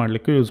ಕ್ರಿಯೇಟ್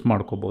ಮಾಡಲಿಕ್ಕೆ ಯೂಸ್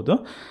ಮಾಡ್ಕೋಬೋದು.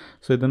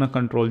 ಸೊ ಇದನ್ನು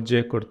ಕಂಟ್ರೋಲ್ ಜೆ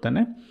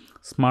ಕೊಡ್ತೇನೆ,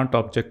 ಸ್ಮಾರ್ಟ್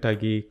ಆಬ್ಜೆಕ್ಟ್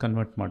ಆಗಿ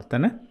ಕನ್ವರ್ಟ್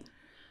ಮಾಡ್ತೇನೆ.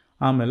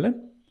 ಆಮೇಲೆ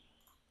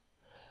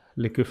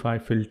ಲಿಕ್ವಿಫೈ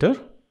ಫಿಲ್ಟರ್.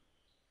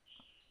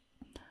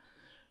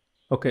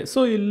 ಓಕೆ,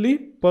 ಸೊ ಇಲ್ಲಿ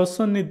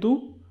ಪರ್ಸನ್ ಇದು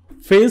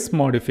ಫೇಸ್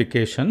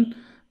ಮಾಡಿಫಿಕೇಷನ್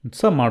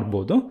ಸಹ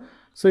ಮಾಡ್ಬೋದು.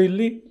 ಸೊ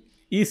ಇಲ್ಲಿ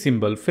ಈ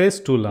ಸಿಂಬಲ್ ಫೇಸ್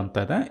ಟೂಲ್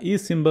ಅಂತ ಇದೆ, ಈ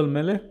ಸಿಂಬಲ್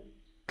ಮೇಲೆ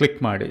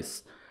ಕ್ಲಿಕ್ ಮಾಡಿ.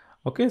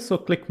 ಓಕೆ, ಸೊ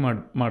ಕ್ಲಿಕ್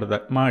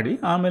ಮಾಡಿ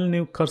ಆಮೇಲೆ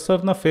ನೀವು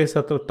ಕರ್ಸರ್ನ ಫೇಸ್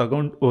ಹತ್ರ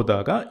ತಗೊಂಡು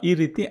ಹೋದಾಗ ಈ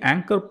ರೀತಿ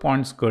ಆ್ಯಂಕರ್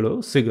ಪಾಯಿಂಟ್ಸ್ಗಳು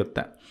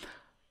ಸಿಗುತ್ತೆ.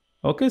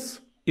 ಓಕೆ,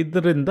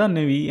 ಇದರಿಂದ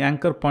ನೀವು ಈ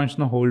ಆ್ಯಂಕರ್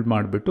ಪಾಯಿಂಟ್ಸ್ನ ಹೋಲ್ಡ್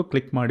ಮಾಡಿಬಿಟ್ಟು,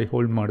 ಕ್ಲಿಕ್ ಮಾಡಿ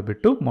ಹೋಲ್ಡ್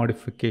ಮಾಡಿಬಿಟ್ಟು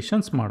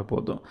ಮಾಡಿಫಿಕೇಷನ್ಸ್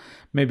ಮಾಡ್ಬೋದು.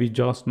 ಮೇ ಬಿ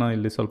ಜಾಸ್ನ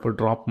ಇಲ್ಲಿ ಸ್ವಲ್ಪ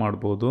ಡ್ರಾಪ್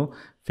ಮಾಡ್ಬೋದು,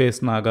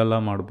 ಫೇಸ್ನ ಅಗಲ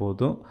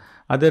ಮಾಡ್ಬೋದು.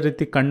 ಅದೇ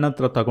ರೀತಿ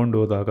ಕಣ್ಣತ್ರ ತಗೊಂಡು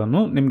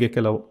ಹೋದಾಗೂ ನಿಮಗೆ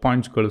ಕೆಲವು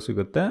ಪಾಯಿಂಟ್ಸ್ಗಳು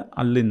ಸಿಗುತ್ತೆ,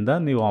 ಅಲ್ಲಿಂದ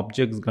ನೀವು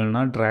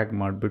ಆಬ್ಜೆಕ್ಟ್ಸ್ಗಳನ್ನ ಡ್ರ್ಯಾಗ್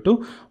ಮಾಡಿಬಿಟ್ಟು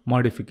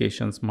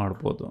ಮಾಡಿಫಿಕೇಷನ್ಸ್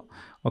ಮಾಡ್ಬೋದು.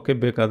 ಓಕೆ,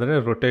 ಬೇಕಾದರೆ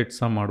ರೊಟೇಟ್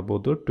ಸಹ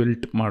ಮಾಡ್ಬೋದು,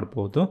 ಟ್ವಿಲ್ಟ್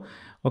ಮಾಡ್ಬೋದು.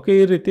 ಓಕೆ,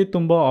 ಈ ರೀತಿ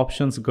ತುಂಬ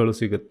ಆಪ್ಷನ್ಸ್ಗಳು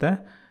ಸಿಗುತ್ತೆ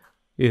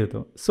ಇದು.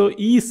 ಸೊ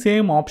ಈ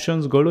ಸೇಮ್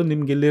ಆಪ್ಷನ್ಸ್ಗಳು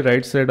ನಿಮ್ಗೆ ಇಲ್ಲಿ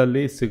ರೈಟ್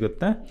ಸೈಡಲ್ಲಿ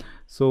ಸಿಗುತ್ತೆ.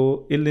 ಸೊ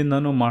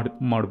ಇಲ್ಲಿಂದನೂ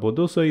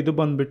ಮಾಡ್ಬೋದು. ಸೊ ಇದು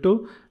ಬಂದುಬಿಟ್ಟು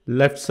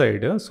ಲೆಫ್ಟ್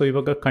ಸೈಡ್. ಸೊ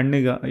ಇವಾಗ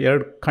ಕಣ್ಣಿಗೆ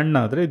ಎರಡು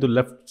ಕಣ್ಣಾದರೆ ಇದು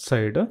ಲೆಫ್ಟ್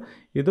ಸೈಡ್,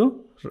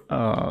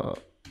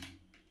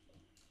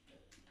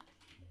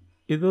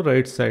 ಇದು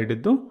ರೈಟ್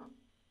ಸೈಡಿದ್ದು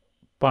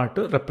ಪಾರ್ಟ್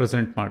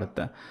ರೆಪ್ರೆಸೆಂಟ್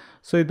ಮಾಡುತ್ತೆ.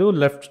 ಸೊ ಇದು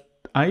ಲೆಫ್ಟ್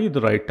ಐ, ಇದು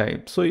ರೈಟ್ ಐ.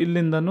 ಸೊ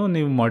ಇಲ್ಲಿಂದನೂ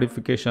ನೀವು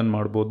ಮಾಡಿಫಿಕೇಷನ್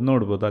ಮಾಡ್ಬೋದು,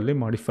 ನೋಡ್ಬೋದು ಅಲ್ಲಿ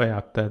ಮಾಡಿಫೈ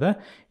ಆಗ್ತಾಯಿದೆ.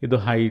 ಇದು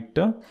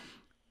ಹೈಟ್,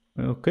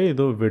 ಓಕೆ,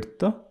 ಇದು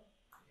ವಿಡ್ತ್.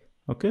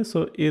 ಓಕೆ, ಸೊ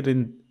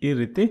ಈ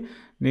ರೀತಿ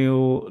ನೀವು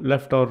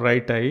left are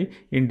right I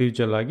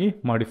individual ಆಗಿ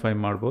ಮಾಡಿಫೈ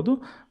ಮಾಡ್ಬೋದು.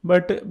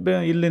 ಬಟ್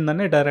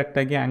ಇಲ್ಲಿಂದನೇ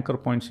ಡೈರೆಕ್ಟಾಗಿ ಆ್ಯಂಕರ್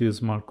ಪಾಯಿಂಟ್ಸ್ ಯೂಸ್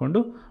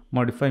ಮಾಡಿಕೊಂಡು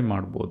ಮಾಡಿಫೈ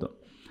ಮಾಡ್ಬೋದು.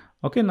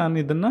 ಓಕೆ, ನಾನು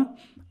ಇದನ್ನು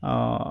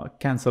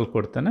ಕ್ಯಾನ್ಸಲ್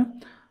ಕೊಡ್ತೇನೆ.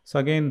 So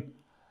again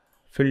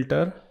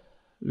filter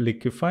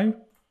liquefy.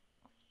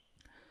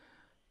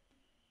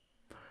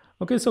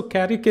 Okay, so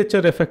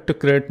caricature effect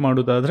create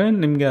ಮಾಡೋದಾದರೆ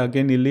ನಿಮಗೆ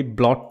ಅಗೇನ್ ಇಲ್ಲಿ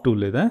ಬ್ಲಾಟ್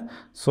ಟೂಲ್ ಇದೆ.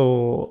 ಸೊ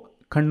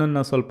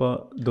ಕಣ್ಣನ್ನು ಸ್ವಲ್ಪ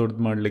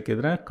ದೊಡ್ಡದು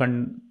ಮಾಡಲಿಕ್ಕಿದ್ರೆ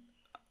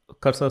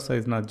ಕರ್ಸರ್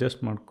ಸೈಜ್ನ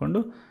ಅಡ್ಜಸ್ಟ್ ಮಾಡಿಕೊಂಡು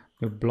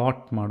ನೀವು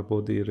ಬ್ಲಾಟ್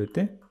ಮಾಡ್ಬೋದು ಈ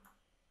ರೀತಿ.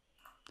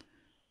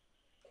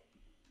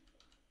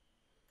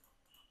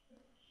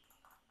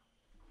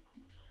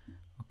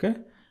 Okay,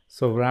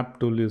 so wrap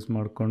tool use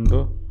ಮಾಡಿಕೊಂಡು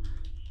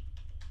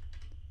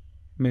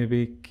ಮೇ ಬಿ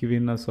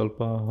ಕಿವಿನ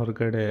ಸ್ವಲ್ಪ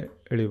ಹೊರಗಡೆ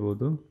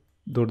ಎಳಿಬೋದು,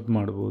 ದೊಡ್ಡದು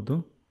ಮಾಡ್ಬೋದು.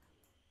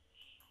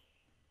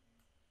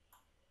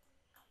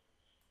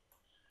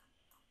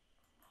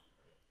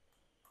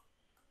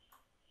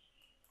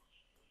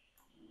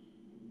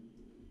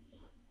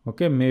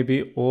 ಓಕೆ, ಮೇ ಬಿ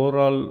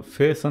ಓವರಾಲ್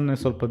ಫೇಸನ್ನೇ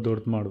ಸ್ವಲ್ಪ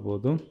ದೊಡ್ಡದು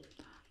ಮಾಡ್ಬೋದು.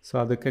 ಸೊ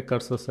ಅದಕ್ಕೆ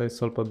ಕರ್ಸರ್ ಸೈಜ್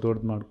ಸ್ವಲ್ಪ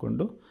ದೊಡ್ಡದು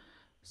ಮಾಡಿಕೊಂಡು,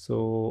 ಸೊ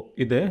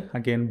ಇದೆ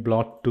ಅಗೇನ್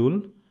ಬ್ಲಾಟ್ ಟೂಲ್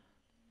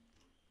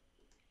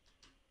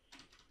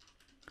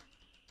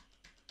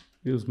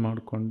ಯೂಸ್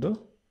ಮಾಡಿಕೊಂಡು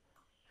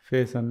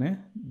ಫೇಸನ್ನೇ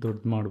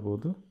ದೊಡ್ಡ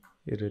ಮಾಡ್ಬೋದು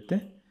ಈ ರೀತಿ.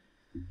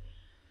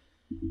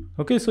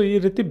 ಓಕೆ, ಸೊ ಈ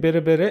ರೀತಿ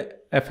ಬೇರೆ ಬೇರೆ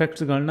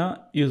ಎಫೆಕ್ಟ್ಸ್ಗಳನ್ನ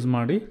ಯೂಸ್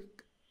ಮಾಡಿ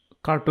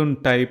ಕಾರ್ಟೂನ್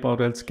ಟೈಪ್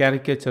ಅವ್ರ ಎಲ್ಸ್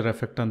ಕ್ಯಾರಿಕೇಚರ್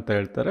ಎಫೆಕ್ಟ್ ಅಂತ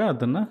ಹೇಳ್ತಾರೆ,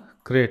 ಅದನ್ನು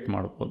ಕ್ರಿಯೇಟ್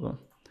ಮಾಡ್ಬೋದು.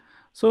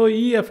 ಸೊ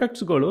ಈ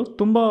ಎಫೆಕ್ಟ್ಸ್ಗಳು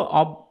ತುಂಬ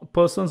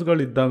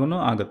ಪರ್ಸನ್ಸ್ಗಳಿದ್ದಾಗೂ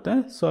ಆಗುತ್ತೆ.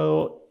 ಸೊ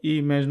ಈ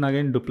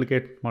ಇಮೇಜ್ನಾಗೇನು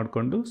ಡುಪ್ಲಿಕೇಟ್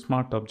ಮಾಡಿಕೊಂಡು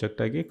ಸ್ಮಾರ್ಟ್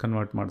ಆಬ್ಜೆಕ್ಟಾಗಿ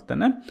ಕನ್ವರ್ಟ್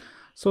ಮಾಡ್ತೇನೆ.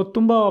 ಸೊ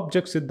ತುಂಬ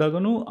ಆಬ್ಜೆಕ್ಟ್ಸ್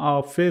ಇದ್ದಾಗೂ ಆ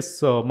ಫೇಸ್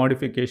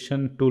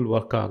ಮಾಡಿಫಿಕೇಷನ್ ಟೂಲ್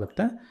ವರ್ಕ್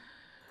ಆಗುತ್ತೆ.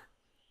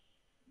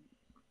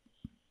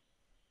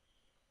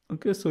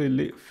 ಓಕೆ, ಸೊ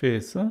ಇಲ್ಲಿ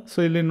ಫೇಸ್, ಸೊ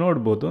ಇಲ್ಲಿ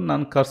ನೋಡ್ಬೋದು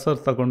ನಾನು ಕರ್ಸರ್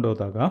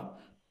ತಗೊಂಡೋದಾಗ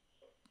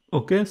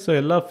ಓಕೆ, ಸೊ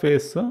ಎಲ್ಲ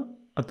ಫೇಸ್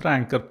ಹತ್ರ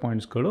ಆ್ಯಂಕರ್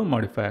ಪಾಯಿಂಟ್ಸ್ಗಳು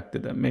ಮಾಡಿಫೈ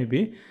ಆಗ್ತಿದೆ. ಮೇ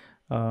ಬಿ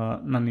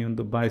ನಾನು ಈ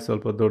ಒಂದು ಬಾಯಿ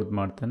ಸ್ವಲ್ಪ ದೊಡ್ಡದು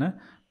ಮಾಡ್ತೇನೆ,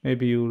 ಮೇ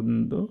ಬಿ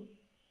ಇವ್ರದ್ದು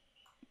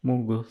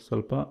ಮೂಗು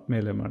ಸ್ವಲ್ಪ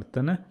ಮೇಲೆ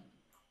ಮಾಡ್ತೇನೆ.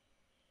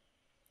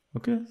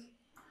 ಓಕೆ,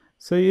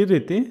 ಸೊ ಈ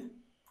ರೀತಿ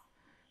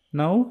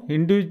ನಾವು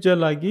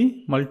ಇಂಡಿವಿಜುವಲ್ ಆಗಿ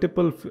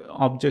ಮಲ್ಟಿಪಲ್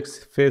ಆಬ್ಜೆಕ್ಟ್ಸ್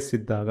ಫೇಸ್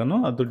ಇದ್ದಾಗೂ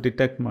ಅದು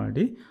ಡಿಟೆಕ್ಟ್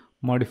ಮಾಡಿ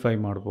ಮಾಡಿಫೈ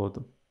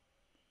ಮಾಡ್ಬೋದು.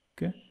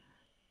 ಓಕೆ,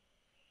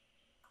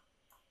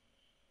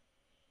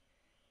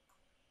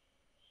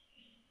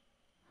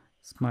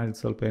 ಸ್ಮೈಲ್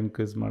ಸ್ವಲ್ಪ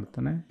ಇನ್ಕ್ರೀಸ್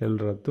ಮಾಡ್ತಾನೆ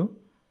ಎಲ್ಲರದ್ದು.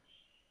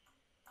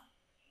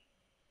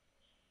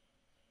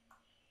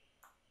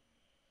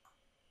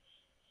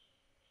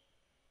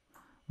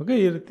 ಓಕೆ,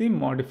 ಈ ರೀತಿ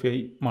ಮಾಡಿಫೈ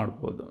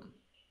ಮಾಡ್ಬೋದು.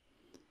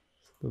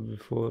 So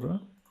before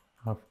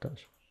after.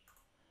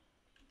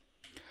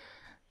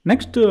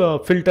 Next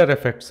filter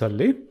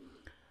ಎಫೆಕ್ಟ್ಸಲ್ಲಿ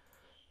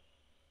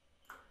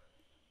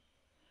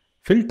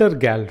filter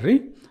gallery.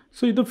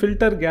 So ಇದು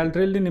ಫಿಲ್ಟರ್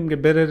ಗ್ಯಾಲರಿಯಲ್ಲಿ ನಿಮಗೆ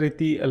ಬೇರೆ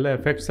ರೀತಿ ಎಲ್ಲ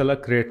ಎಫೆಕ್ಟ್ಸ್ ಎಲ್ಲ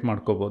ಕ್ರಿಯೇಟ್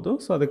ಮಾಡ್ಕೋಬೋದು.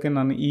 ಸೊ ಅದಕ್ಕೆ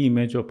ನಾನು ಈ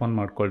ಇಮೇಜ್ ಓಪನ್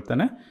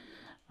ಮಾಡ್ಕೊಳ್ತೇನೆ,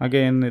 ಹಾಗೆ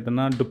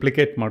ಇದನ್ನು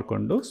ಡುಪ್ಲಿಕೇಟ್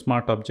ಮಾಡಿಕೊಂಡು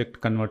ಸ್ಮಾರ್ಟ್ ಆಬ್ಜೆಕ್ಟ್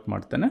ಕನ್ವರ್ಟ್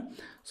ಮಾಡ್ತೇನೆ.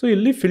 ಸೊ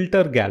ಇಲ್ಲಿ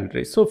filter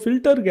gallery. So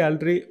filter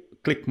gallery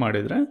click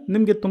ಮಾಡಿದರೆ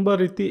ನಿಮಗೆ ತುಂಬ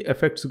ರೀತಿ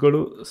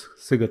ಎಫೆಕ್ಟ್ಸ್ಗಳು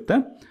ಸಿಗುತ್ತೆ.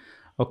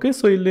 ಓಕೆ,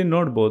 ಸೊ ಇಲ್ಲಿ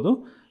ನೋಡ್ಬೋದು.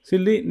 ಸೊ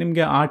ಇಲ್ಲಿ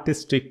ನಿಮಗೆ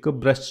artistic,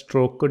 brush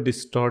stroke,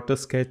 distort,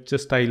 sketch,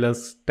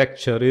 stylus,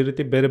 texture, ಈ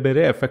ರೀತಿ ಬೇರೆ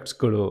ಬೇರೆ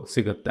ಎಫೆಕ್ಟ್ಸ್ಗಳು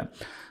ಸಿಗುತ್ತೆ.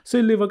 ಸೊ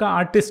ಇಲ್ಲಿ ಇವಾಗ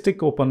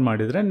ಆರ್ಟಿಸ್ಟಿಕ್ ಓಪನ್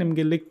ಮಾಡಿದರೆ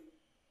ನಿಮಗೆ ಇಲ್ಲಿ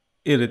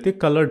ಈ ರೀತಿ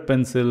ಕಲರ್ಡ್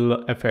ಪೆನ್ಸಿಲ್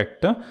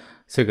ಎಫೆಕ್ಟ್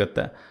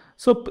ಸಿಗುತ್ತೆ.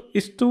 ಸೊ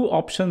ಇಷ್ಟು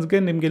ಆಪ್ಷನ್ಸ್ಗೆ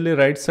ನಿಮಗೆ ಇಲ್ಲಿ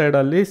ರೈಟ್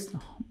ಸೈಡಲ್ಲಿ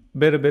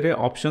ಬೇರೆ ಬೇರೆ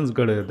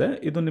ಆಪ್ಷನ್ಸ್ಗಳಿದೆ.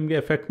 ಇದು ನಿಮಗೆ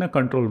ಎಫೆಕ್ಟ್ನ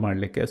ಕಂಟ್ರೋಲ್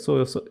ಮಾಡಲಿಕ್ಕೆ. ಸೊ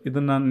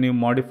ಇದನ್ನು ನೀವು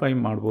ಮಾಡಿಫೈ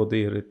ಮಾಡ್ಬೋದು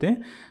ಈ ರೀತಿ.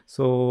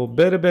 ಸೊ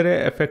ಬೇರೆ ಬೇರೆ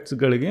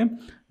ಎಫೆಕ್ಟ್ಸ್ಗಳಿಗೆ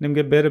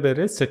ನಿಮಗೆ ಬೇರೆ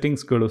ಬೇರೆ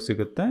ಸೆಟ್ಟಿಂಗ್ಸ್ಗಳು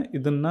ಸಿಗುತ್ತೆ.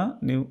 ಇದನ್ನು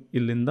ನೀವು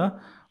ಇಲ್ಲಿಂದ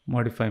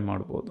ಮಾಡಿಫೈ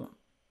ಮಾಡ್ಬೋದು.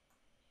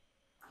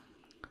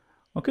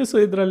 ಓಕೆ, ಸೊ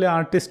ಇದರಲ್ಲಿ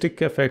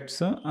ಆರ್ಟಿಸ್ಟಿಕ್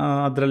ಎಫೆಕ್ಟ್ಸ್,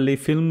 ಅದರಲ್ಲಿ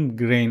ಫಿಲ್ಮ್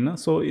ಗ್ರೈನ್.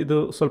 ಸೊ ಇದು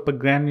ಸ್ವಲ್ಪ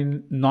ಗ್ರ್ಯಾನ್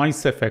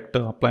ನಾಯ್ಸ್ ಎಫೆಕ್ಟ್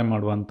ಅಪ್ಲೈ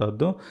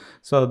ಮಾಡುವಂಥದ್ದು.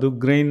 ಸೊ ಅದು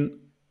ಗ್ರೈನ್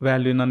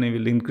ವ್ಯಾಲ್ಯೂನ ನೀವು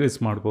ಇಲ್ಲಿ ಇನ್ಕ್ರೀಸ್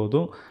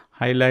ಮಾಡ್ಬೋದು.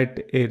 Highlight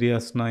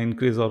ಏರಿಯಾಸ್ನ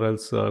increase R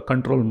else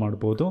control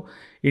ಮಾಡ್ಬೋದು.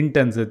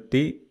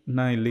 ಇಂಟೆನ್ಸಿಟಿನ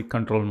ಇಲ್ಲಿ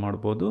ಕಂಟ್ರೋಲ್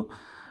ಮಾಡ್ಬೋದು.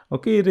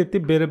 ಓಕೆ, ಈ ರೀತಿ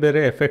ಬೇರೆ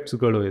ಬೇರೆ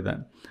ಎಫೆಕ್ಟ್ಸ್ಗಳು ಇದೆ.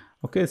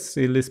 ಓಕೆ,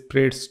 ಇಲ್ಲಿ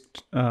ಸ್ಪ್ರೇಡ್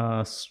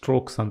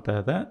ಸ್ಟ್ರೋಕ್ಸ್ ಅಂತ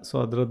ಇದೆ. ಸೊ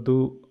ಅದರದ್ದು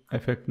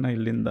ಎಫೆಕ್ಟ್ನ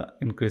ಇಲ್ಲಿಂದ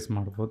ಇನ್ಕ್ರೀಸ್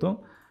ಮಾಡ್ಬೋದು.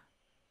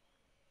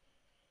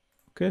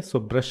 Okay, so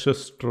brush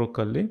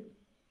ಸ್ಟ್ರೋಕಲ್ಲಿ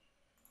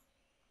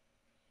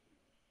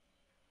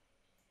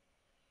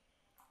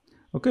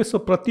okay, so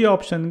ಪ್ರತಿ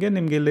ಆಪ್ಷನ್ಗೆ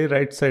ನಿಮಗೆ ಇಲ್ಲಿ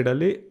ರೈಟ್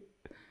ಸೈಡಲ್ಲಿ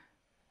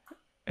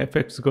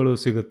ಎಫೆಕ್ಟ್ಸ್ಗಳು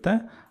ಸಿಗುತ್ತೆ.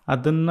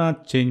 ಅದನ್ನು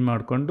ಚೇಂಜ್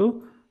ಮಾಡಿಕೊಂಡು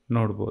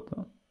ನೋಡ್ಬೋದು.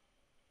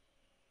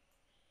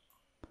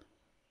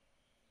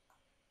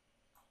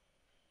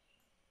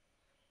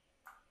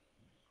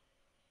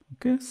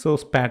 ಓಕೆ, ಸೊ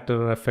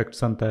ಸ್ಪ್ಯಾಟರ್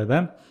ಎಫೆಕ್ಟ್ಸ್ ಅಂತ ಇದೆ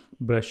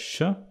ಬ್ರಷ್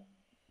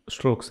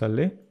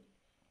ಸ್ಟ್ರೋಕ್ಸಲ್ಲಿ.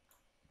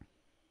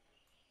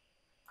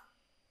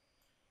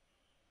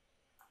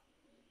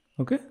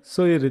 ಓಕೆ,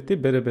 ಸೊ ಈ ರೀತಿ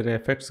ಬೇರೆ ಬೇರೆ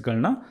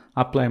ಎಫೆಕ್ಟ್ಸ್ಗಳನ್ನ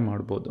ಅಪ್ಲೈ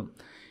ಮಾಡ್ಬೋದು.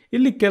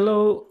 ಇಲ್ಲಿ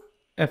ಕೆಲವು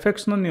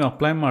ಎಫೆಕ್ಟ್ಸ್ನ ನೀವು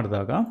ಅಪ್ಲೈ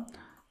ಮಾಡಿದಾಗ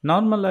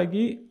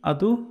ನಾರ್ಮಲಾಗಿ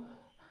ಅದು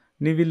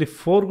ನೀವಿಲ್ಲಿ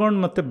ಫೋರ್ಗ್ರೌಂಡ್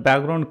ಮತ್ತು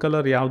ಬ್ಯಾಕ್ಗ್ರೌಂಡ್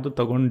ಕಲರ್ ಯಾವುದು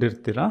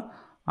ತಗೊಂಡಿರ್ತೀರ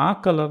ಆ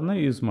ಕಲರ್ನ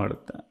ಯೂಸ್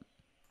ಮಾಡುತ್ತೆ.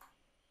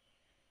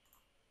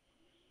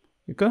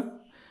 ಈಗ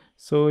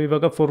ಸೊ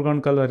ಇವಾಗ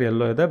ಫೋರ್ಗ್ರೌಂಡ್ ಕಲರ್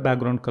ಎಲ್ಲೋ ಇದೆ,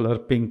 ಬ್ಯಾಕ್ಗ್ರೌಂಡ್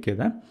ಕಲರ್ ಪಿಂಕ್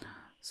ಇದೆ.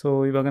 ಸೊ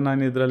ಇವಾಗ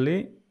ನಾನು ಇದರಲ್ಲಿ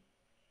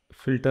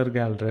ಫಿಲ್ಟರ್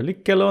ಗ್ಯಾಲರಿಯಲ್ಲಿ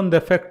ಕೆಲವೊಂದು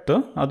ಎಫೆಕ್ಟ್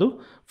ಅದು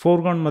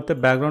ಫೋರ್ಗ್ರೌಂಡ್ ಮತ್ತು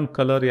ಬ್ಯಾಕ್ಗ್ರೌಂಡ್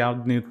ಕಲರ್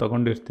ಯಾವ್ದು ನೀವು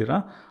ತೊಗೊಂಡಿರ್ತೀರ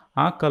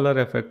ಆ ಕಲರ್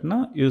ಎಫೆಕ್ಟ್ನ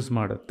ಯೂಸ್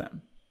ಮಾಡುತ್ತೆ.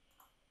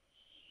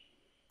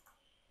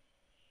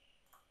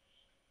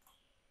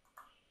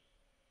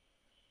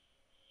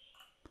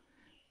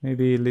 ಮೇ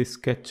ಬಿ ಇಲ್ಲಿ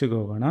ಸ್ಕೆಚ್ಗೆ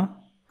ಹೋಗೋಣ.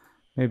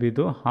 ಮೇ ಬಿ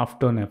ಇದು ಹಾಫ್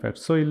ಟೋನ್ ಎಫೆಕ್ಟ್.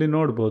 ಸೊ ಇಲ್ಲಿ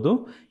ನೋಡ್ಬೋದು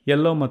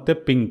ಯೆಲ್ಲೋ ಮತ್ತು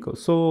ಪಿಂಕ್.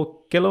 ಸೊ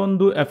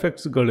ಕೆಲವೊಂದು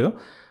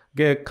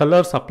ಎಫೆಕ್ಟ್ಸ್ಗಳಿಗೆ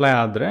ಕಲರ್ಸ್ ಅಪ್ಲೈ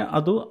ಆದರೆ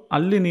ಅದು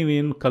ಅಲ್ಲಿ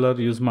ನೀವೇನು ಕಲರ್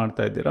ಯೂಸ್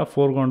ಮಾಡ್ತಾ ಇದ್ದೀರಾ,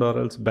 ಫೋರ್ಗ್ರೌಂಡ್ ಆರ್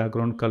ಎಲ್ಸ್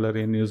ಬ್ಯಾಕ್ಗ್ರೌಂಡ್ ಕಲರ್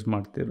ಏನು ಯೂಸ್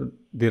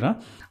ಮಾಡ್ತಿದ್ದೀರಾ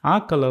ಆ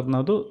ಕಲರ್ನ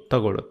ಅದು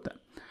ತಗೊಳುತ್ತೆ.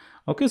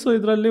 ಓಕೆ, ಸೊ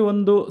ಇದರಲ್ಲಿ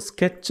ಒಂದು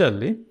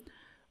ಸ್ಕೆಚ್ಚಲ್ಲಿ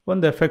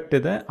ಒಂದು ಎಫೆಕ್ಟ್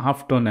ಇದೆ,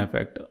 ಹಾಫ್ ಟೋನ್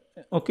ಎಫೆಕ್ಟ್.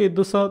 ಓಕೆ,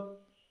 ಇದು ಸಹ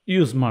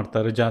ಯೂಸ್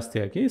ಮಾಡ್ತಾರೆ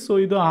ಜಾಸ್ತಿಯಾಗಿ. ಸೊ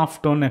ಇದು half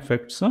tone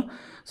effects.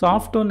 So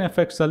half tone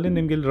ಎಫೆಕ್ಟ್ಸಲ್ಲಿ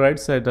ನಿಮಗೆ ಇಲ್ಲಿ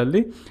ರೈಟ್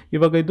ಸೈಡಲ್ಲಿ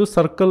ಇವಾಗ ಇದು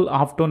circle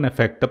half tone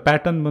effect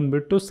pattern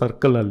ಬಂದುಬಿಟ್ಟು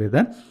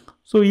ಸರ್ಕಲಲ್ಲಿದೆ.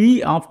 ಸೊ ಈ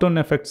ಹಾಫ್ ಟೋನ್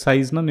ಎಫೆಕ್ಟ್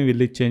ಸೈಜ್ನ ನೀವು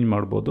ಇಲ್ಲಿ ಚೇಂಜ್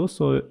ಮಾಡ್ಬೋದು.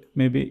 ಸೊ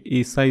ಮೇ ಬಿ ಈ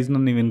ಸೈಜ್ನ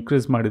ನೀವು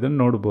ಇನ್ಕ್ರೀಸ್ ಮಾಡಿದರೆ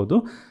ನೋಡ್ಬೋದು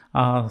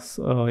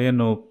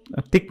ಏನು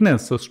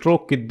ಥಿಕ್ನೆಸ್,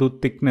 ಸ್ಟ್ರೋಕ್ ಇದ್ದು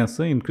ಥಿಕ್ನೆಸ್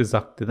ಇನ್ಕ್ರೀಸ್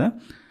ಆಗ್ತಿದೆ.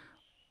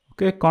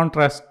 ಓಕೆ,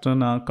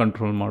 ಕಾಂಟ್ರಾಸ್ಟನ್ನ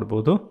ಕಂಟ್ರೋಲ್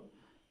ಮಾಡ್ಬೋದು.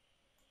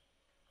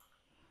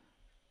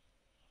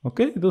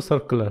 ಓಕೆ, ಇದು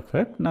ಸರ್ಕಲ್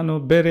ಎಫೆಕ್ಟ್. ನಾನು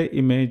ಬೇರೆ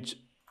ಇಮೇಜ್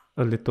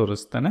ಅಲ್ಲಿ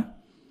ತೋರಿಸ್ತೇನೆ.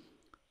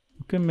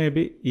 ಓಕೆ, ಮೇ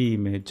ಬಿ ಈ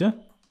image.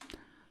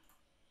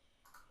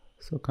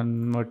 So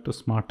convert to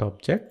smart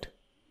object.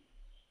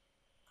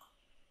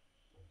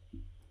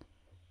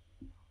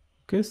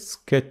 Okay,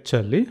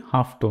 ಸ್ಕೆಚ್ಚಲ್ಲಿ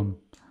half tone.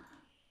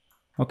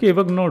 Okay,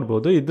 ಇವಾಗ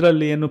ನೋಡ್ಬೋದು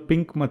ಇದರಲ್ಲಿ ಏನು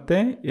ಪಿಂಕ್ ಮತ್ತು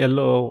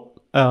ಯೆಲ್ಲೋ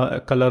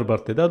ಕಲರ್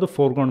ಬರ್ತಿದೆ, ಅದು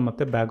ಫೋರ್ಗ್ರೌಂಡ್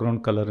ಮತ್ತು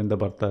ಬ್ಯಾಕ್ಗ್ರೌಂಡ್ ಕಲರಿಂದ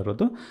ಬರ್ತಾ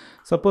ಇರೋದು.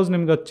 ಸಪೋಸ್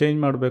ನಿಮ್ಗೆ ಅದು ಚೇಂಜ್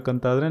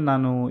ಮಾಡಬೇಕಂತಾದರೆ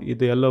ನಾನು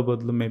ಇದು ಯೆಲ್ಲೋ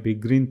ಬದಲು ಮೇ ಬಿ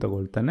ಗ್ರೀನ್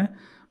ತಗೊಳ್ತೇನೆ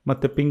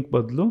ಮತ್ತು ಪಿಂಕ್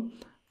ಬದಲು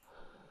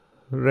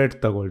ರೆಡ್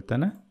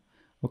ತಗೊಳ್ತೇನೆ.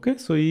 ಓಕೆ,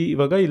 ಸೊ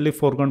ಇವಾಗ ಇಲ್ಲಿ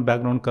ಫೋರ್ಗ್ರೌಂಡ್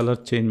ಬ್ಯಾಕ್ಗ್ರೌಂಡ್ ಕಲರ್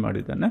ಚೇಂಜ್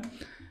ಮಾಡಿದ್ದಾನೆ.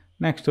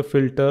 Next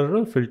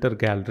filter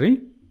gallery,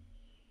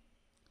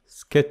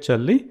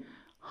 ಸ್ಕೆಚ್ಚಲ್ಲಿ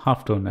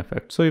half tone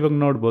effect. So ಇವಾಗ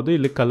ನೋಡ್ಬೋದು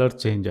ಇಲ್ಲಿ ಕಲರ್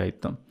ಚೇಂಜ್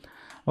ಆಯಿತು.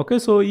 ಓಕೆ,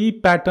 ಸೊ ಈ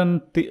ಪ್ಯಾಟರ್ನ್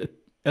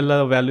ಎಲ್ಲ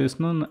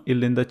ವ್ಯಾಲ್ಯೂಸ್ನ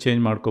ಇಲ್ಲಿಂದ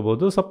ಚೇಂಜ್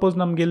ಮಾಡ್ಕೋಬೋದು. ಸಪೋಸ್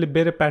ನಮಗೆ ಇಲ್ಲಿ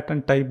ಬೇರೆ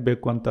ಪ್ಯಾಟರ್ನ್ ಟೈಪ್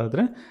ಬೇಕು ಅಂತ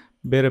ಆದರೆ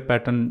ಬೇರೆ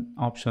ಪ್ಯಾಟರ್ನ್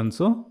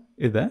ಆಪ್ಷನ್ಸು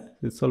ಇದೆ.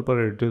 ಇದು ಸ್ವಲ್ಪ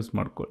ರಿಡ್ಯೂಸ್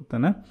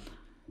ಮಾಡ್ಕೊಳ್ತೇನೆ.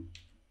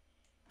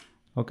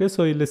 ಓಕೆ,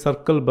 ಸೊ ಇಲ್ಲಿ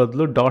ಸರ್ಕಲ್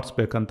ಬದಲು ಡಾಟ್ಸ್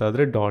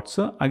ಬೇಕಂತಾದರೆ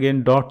ಡಾಟ್ಸ್,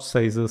 ಅಗೇನ್ ಡಾಟ್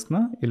ಸೈಜಸ್ನ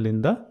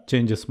ಇಲ್ಲಿಂದ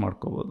ಚೇಂಜಸ್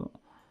ಮಾಡ್ಕೋಬೋದು.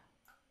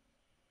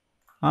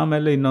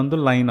 ಆಮೇಲೆ ಇನ್ನೊಂದು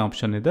ಲೈನ್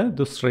ಆಪ್ಷನ್ ಇದೆ,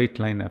 ಇದು straight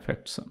line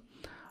effects.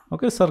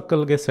 Okay,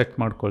 ಸರ್ಕಲ್ಗೆ set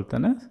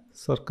ಮಾಡ್ಕೊಳ್ತೇನೆ.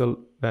 Circle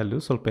value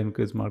ಸ್ವಲ್ಪ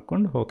ಇನ್ಕ್ರೀಸ್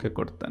ಮಾಡ್ಕೊಂಡು ಓಕೆ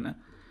ಕೊಡ್ತೇನೆ.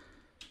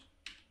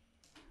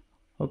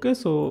 ಓಕೆ,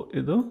 ಸೊ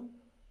ಇದು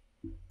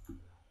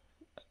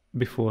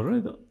ಬಿಫೋರ್,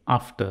 ಇದು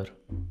ಆಫ್ಟರ್.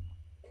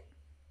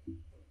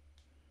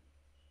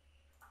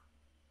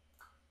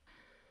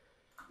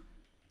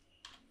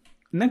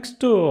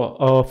 ನೆಕ್ಸ್ಟು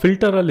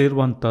ಫಿಲ್ಟರಲ್ಲಿ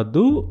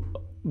ಇರುವಂಥದ್ದು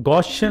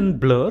ಗಾಷಿಯನ್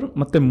ಬ್ಲರ್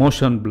ಮತ್ತು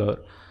ಮೋಷನ್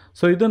ಬ್ಲರ್.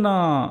 ಸೊ ಇದನ್ನು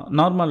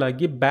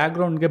ನಾರ್ಮಲಾಗಿ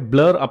ಬ್ಯಾಕ್ಗ್ರೌಂಡ್ಗೆ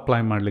ಬ್ಲರ್ ಅಪ್ಲೈ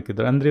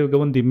ಮಾಡಲಿಕ್ಕಿದ್ರೆ, ಅಂದರೆ ಇವಾಗ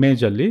ಒಂದು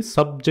ಇಮೇಜಲ್ಲಿ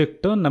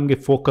ಸಬ್ಜೆಕ್ಟ್ ನಮಗೆ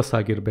ಫೋಕಸ್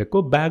ಆಗಿರಬೇಕು,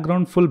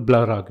 ಬ್ಯಾಕ್ಗ್ರೌಂಡ್ ಫುಲ್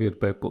ಬ್ಲರ್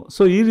ಆಗಿರಬೇಕು.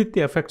 ಸೊ ಈ ರೀತಿ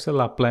ಎಫೆಕ್ಟ್ಸ್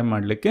ಎಲ್ಲ ಅಪ್ಲೈ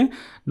ಮಾಡಲಿಕ್ಕೆ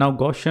ನಾವು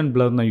ಗಾಷಿಯನ್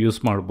ಬ್ಲರ್ನ ಯೂಸ್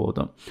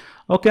ಮಾಡ್ಬೋದು.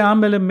 ಓಕೆ,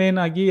 ಆಮೇಲೆ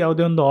ಮೇನಾಗಿ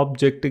ಯಾವುದೇ ಒಂದು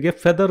ಆಬ್ಜೆಕ್ಟಿಗೆ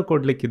ಫೆದರ್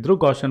ಕೊಡಲಿಕ್ಕಿದ್ರೂ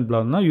ಗಾಷಿಯನ್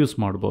ಬ್ಲರ್ನ ಯೂಸ್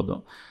ಮಾಡ್ಬೋದು.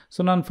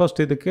 ಸೊ ನಾನು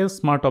ಫಸ್ಟ್ ಇದಕ್ಕೆ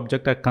ಸ್ಮಾರ್ಟ್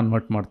ಆಬ್ಜೆಕ್ಟಾಗಿ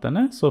ಕನ್ವರ್ಟ್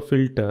ಮಾಡ್ತೇನೆ. ಸೊ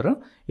ಫಿಲ್ಟರ್,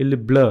 ಇಲ್ಲಿ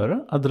ಬ್ಲರ್,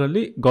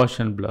 ಅದರಲ್ಲಿ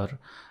ಗಾಷಿಯನ್ ಬ್ಲರ್.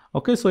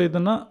 ಓಕೆ, ಸೊ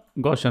ಇದನ್ನು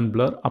ಗಾಷಿಯನ್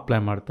ಬ್ಲರ್ ಅಪ್ಲೈ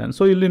ಮಾಡ್ತೇನೆ.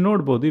 ಸೊ ಇಲ್ಲಿ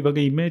ನೋಡ್ಬೋದು ಇವಾಗ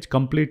ಇಮೇಜ್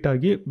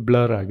ಕಂಪ್ಲೀಟಾಗಿ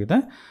ಬ್ಲರ್ ಆಗಿದೆ.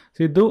 ಸೊ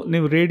ಇದು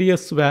ನೀವು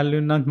ರೇಡಿಯಸ್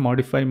ವ್ಯಾಲ್ಯೂನ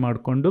ಮಾಡಿಫೈ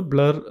ಮಾಡಿಕೊಂಡು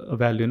ಬ್ಲರ್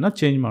ವ್ಯಾಲ್ಯೂನ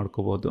ಚೇಂಜ್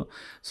ಮಾಡ್ಕೋಬೋದು.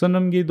 ಸೊ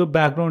ನಮಗೆ ಇದು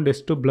ಬ್ಯಾಕ್ಗ್ರೌಂಡ್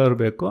ಎಷ್ಟು ಬ್ಲರ್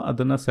ಬೇಕೋ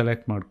ಅದನ್ನು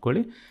ಸೆಲೆಕ್ಟ್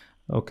ಮಾಡ್ಕೊಳ್ಳಿ.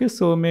 ಓಕೆ,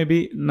 ಸೊ ಮೇ ಬಿ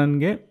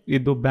ನನಗೆ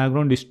ಇದು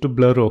ಬ್ಯಾಕ್ಗ್ರೌಂಡ್ ಇಷ್ಟು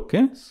ಬ್ಲರ್. ಓಕೆ,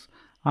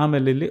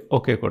 ಆಮೇಲೆ ಇಲ್ಲಿ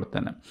ಓಕೆ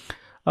ಕೊಡ್ತೇನೆ.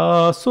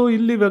 ಸೊ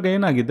ಇಲ್ಲಿ ಇವಾಗ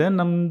ಏನಾಗಿದೆ,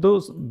 ನಮ್ಮದು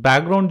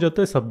ಬ್ಯಾಕ್ಗ್ರೌಂಡ್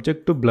ಜೊತೆ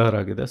ಸಬ್ಜೆಕ್ಟು ಬ್ಲರ್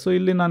ಆಗಿದೆ. ಸೊ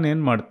ಇಲ್ಲಿ ನಾನು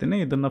ಏನು ಮಾಡ್ತೀನಿ,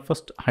 ಇದನ್ನು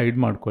ಫಸ್ಟ್ ಹೈಡ್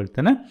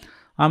ಮಾಡ್ಕೊಳ್ತೇನೆ.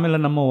 ಆಮೇಲೆ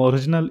ನಮ್ಮ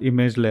original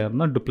image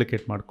ಲೇಯರ್ನ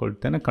duplicate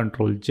ಮಾಡ್ಕೊಳ್ತೇನೆ,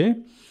 control J.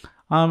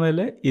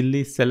 ಆಮೇಲೆ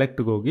ಇಲ್ಲಿ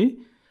ಸೆಲೆಕ್ಟ್ಗೆ ಹೋಗಿ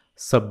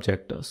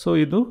ಸಬ್ಜೆಕ್ಟ್. ಸೊ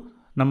ಇದು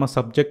ನಮ್ಮ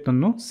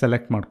ಸಬ್ಜೆಕ್ಟನ್ನು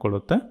ಸೆಲೆಕ್ಟ್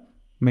ಮಾಡ್ಕೊಳ್ಳುತ್ತೆ,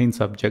 ಮೇನ್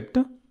ಸಬ್ಜೆಕ್ಟ್.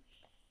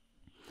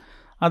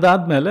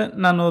 ಅದಾದಮೇಲೆ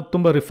ನಾನು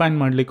ತುಂಬ ರಿಫೈನ್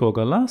ಮಾಡಲಿಕ್ಕೆ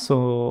ಹೋಗಲ್ಲ. ಸೊ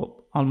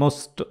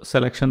ಆಲ್ಮೋಸ್ಟ್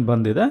ಸೆಲೆಕ್ಷನ್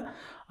ಬಂದಿದೆ.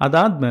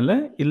 ಅದಾದಮೇಲೆ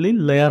ಇಲ್ಲಿ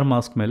ಲೇಯರ್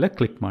ಮಾಸ್ಕ್ ಮೇಲೆ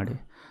ಕ್ಲಿಕ್ ಮಾಡಿ.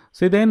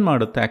 ಸೊ ಇದೇನು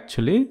ಮಾಡುತ್ತೆ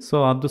ಆ್ಯಕ್ಚುಲಿ, ಸೊ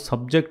ಅದು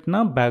ಸಬ್ಜೆಕ್ಟ್ನ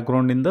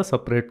ಬ್ಯಾಕ್ಗ್ರೌಂಡಿಂದ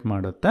ಸಪ್ರೇಟ್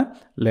ಮಾಡುತ್ತೆ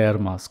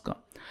ಲೇಯರ್ ಮಾಸ್ಕ್.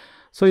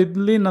 ಸೊ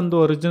ಇಲ್ಲಿ ನಂದು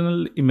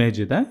ಒರಿಜಿನಲ್ ಇಮೇಜ್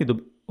ಇದೆ, ಇದು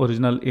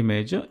ಒರಿಜಿನಲ್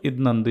ಇಮೇಜ್. ಇದು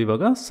ನಂದು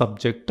ಇವಾಗ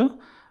ಸಬ್ಜೆಕ್ಟ್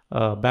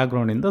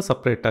ಬ್ಯಾಕ್ಗ್ರೌಂಡಿಂದ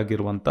ಸಪ್ರೇಟ್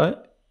ಆಗಿರುವಂಥ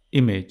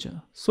ಇಮೇಜ್.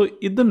 ಸೊ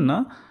ಇದನ್ನು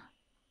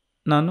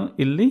ನಾನು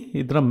ಇಲ್ಲಿ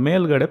ಇದರ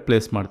ಮೇಲ್ಗಡೆ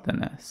ಪ್ಲೇಸ್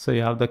ಮಾಡ್ತೇನೆ. ಸೊ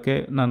ಯಾವುದಕ್ಕೆ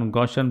ನಾನು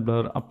ಗಾಷಿಯನ್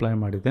ಬ್ಲರ್ ಅಪ್ಲೈ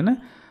ಮಾಡಿದ್ದೇನೆ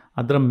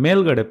ಅದರ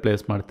ಮೇಲ್ಗಡೆ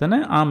ಪ್ಲೇಸ್ ಮಾಡ್ತೇನೆ.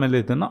 ಆಮೇಲೆ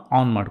ಇದನ್ನು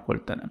ಆನ್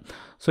ಮಾಡ್ಕೊಳ್ತೇನೆ.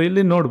 ಸೊ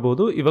ಇಲ್ಲಿ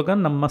ನೋಡ್ಬೋದು ಇವಾಗ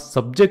ನಮ್ಮ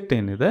ಸಬ್ಜೆಕ್ಟ್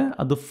ಏನಿದೆ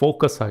ಅದು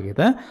ಫೋಕಸ್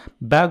ಆಗಿದೆ,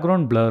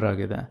 ಬ್ಯಾಕ್ಗ್ರೌಂಡ್ ಬ್ಲರ್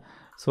ಆಗಿದೆ.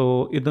 ಸೊ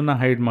ಇದನ್ನು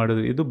ಹೈಡ್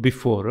ಮಾಡಿದ್ವಿ. ಇದು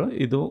ಬಿಫೋರ್,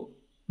 ಇದು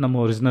ನಮ್ಮ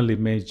ಒರಿಜಿನಲ್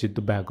ಇಮೇಜ್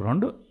ಇದ್ದು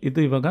ಬ್ಯಾಕ್ಗ್ರೌಂಡು. ಇದು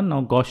ಇವಾಗ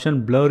ನಾವು ಗಾಷಿಯನ್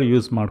ಬ್ಲರ್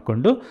ಯೂಸ್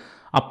ಮಾಡಿಕೊಂಡು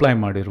ಅಪ್ಲೈ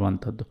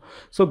ಮಾಡಿರುವಂಥದ್ದು.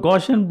 ಸೊ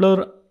ಗಾಷಿಯನ್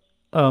ಬ್ಲರ್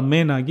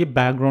ಮೇನಾಗಿ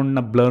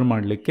ಬ್ಯಾಕ್ಗ್ರೌಂಡ್ನ ಬ್ಲರ್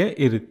ಮಾಡಲಿಕ್ಕೆ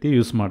ಈ ರೀತಿ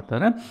ಯೂಸ್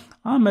ಮಾಡ್ತಾರೆ.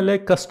 ಆಮೇಲೆ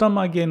ಕಸ್ಟಮ್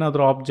ಆಗಿ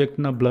ಏನಾದರೂ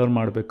ಆಬ್ಜೆಕ್ಟ್ನ ಬ್ಲರ್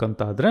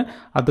ಮಾಡಬೇಕಂತಾದರೆ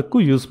ಅದಕ್ಕೂ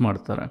ಯೂಸ್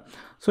ಮಾಡ್ತಾರೆ.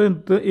 ಸೊ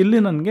ಇಲ್ಲಿ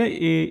ನನಗೆ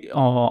ಈ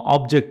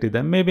ಆಬ್ಜೆಕ್ಟ್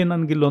ಇದೆ, ಮೇ ಬಿ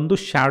ನನಗೆ ಇಲ್ಲೊಂದು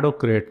ಶ್ಯಾಡೋ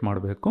ಕ್ರಿಯೇಟ್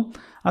ಮಾಡಬೇಕು.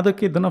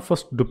 ಅದಕ್ಕೆ ಇದನ್ನು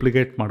ಫಸ್ಟ್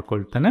ಡುಪ್ಲಿಕೇಟ್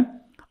ಮಾಡ್ಕೊಳ್ತೇನೆ.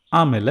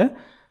 ಆಮೇಲೆ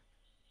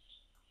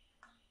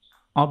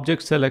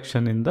ಆಬ್ಜೆಕ್ಟ್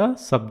ಸೆಲೆಕ್ಷನಿಂದ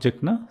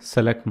ಸಬ್ಜೆಕ್ಟ್ನ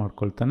ಸೆಲೆಕ್ಟ್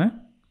ಮಾಡ್ಕೊಳ್ತೇನೆ.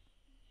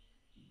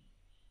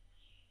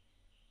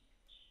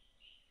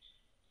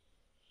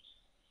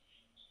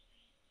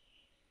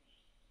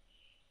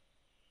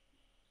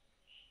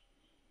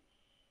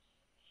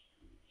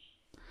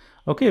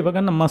 ಓಕೆ, ಇವಾಗ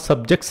ನಮ್ಮ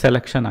ಸಬ್ಜೆಕ್ಟ್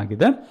ಸೆಲೆಕ್ಷನ್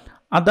ಆಗಿದೆ.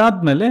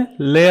 ಅದಾದಮೇಲೆ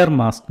ಲೇಯರ್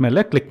ಮಾಸ್ಕ್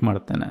ಮೇಲೆ ಕ್ಲಿಕ್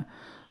ಮಾಡ್ತೇನೆ.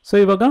 ಸೊ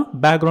ಇವಾಗ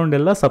ಬ್ಯಾಕ್ಗ್ರೌಂಡ್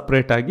ಎಲ್ಲ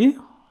ಸಪ್ರೇಟಾಗಿ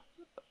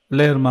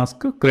ಲೇಯರ್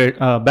ಮಾಸ್ಕ್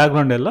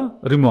ಬ್ಯಾಕ್ಗ್ರೌಂಡ್ ಎಲ್ಲ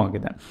ರಿಮೂವ್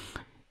ಆಗಿದೆ.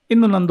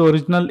 ಇನ್ನು ನಂದು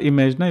ಒರಿಜಿನಲ್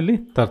ಇಮೇಜ್ನ ಇಲ್ಲಿ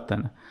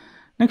ತರ್ತೇನೆ.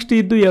 ನೆಕ್ಸ್ಟ್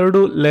ಇದು ಎರಡು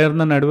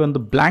ಲೇಯರ್ನ ನಡುವೆ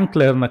ಒಂದು ಬ್ಲ್ಯಾಂಕ್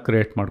ಲೇಯರ್ನ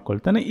ಕ್ರಿಯೇಟ್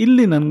ಮಾಡ್ಕೊಳ್ತೇನೆ.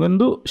 ಇಲ್ಲಿ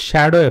ನನಗೊಂದು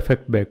ಶ್ಯಾಡೋ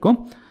ಎಫೆಕ್ಟ್ ಬೇಕು.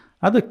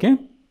 ಅದಕ್ಕೆ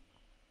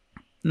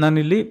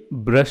ನಾನಿಲ್ಲಿ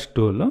brush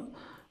tool,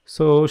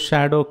 so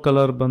shadow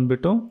colour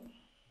ಬಂದುಬಿಟ್ಟು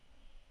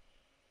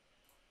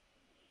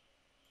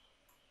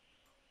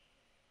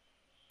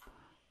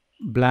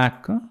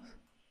ಬ್ಲ್ಯಾಕ್.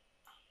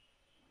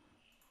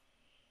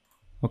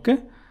 ಓಕೆ,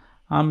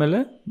 ಆಮೇಲೆ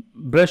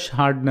ಬ್ರಷ್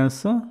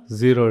ಹಾರ್ಡ್ನೆಸ್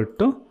 0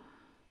 ಇಟ್ಟು,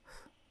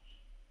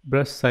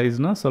 ಬ್ರಷ್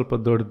ಸೈಜ್ನ ಸ್ವಲ್ಪ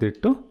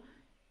ದೊಡ್ಡದಿಟ್ಟು,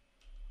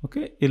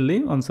 ಓಕೆ ಇಲ್ಲಿ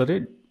ಒಂದು ಸರಿ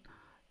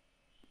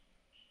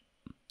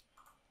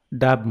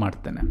ಡ್ಯಾಬ್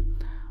ಮಾಡ್ತೇನೆ.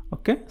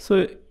 ಓಕೆ, ಸೊ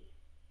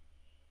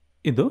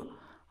ಇದು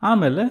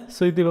ಆಮೇಲೆ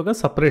ಸೊ ಇದು ಇವಾಗ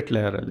ಸಪ್ರೇಟ್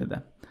ಲೇಯರಲ್ಲಿದೆ.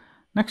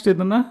 ನೆಕ್ಸ್ಟ್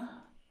ಇದನ್ನು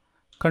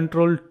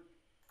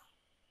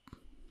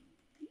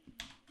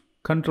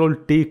ಕಂಟ್ರೋಲ್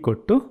ಟಿ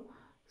ಕೊಟ್ಟು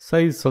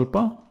ಸೈಜ್ ಸ್ವಲ್ಪ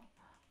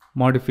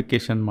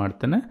ಮಾಡಿಫಿಕೇಷನ್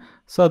ಮಾಡ್ತೇನೆ.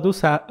 ಸೊ ಅದು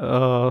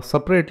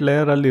ಸಪ್ರೇಟ್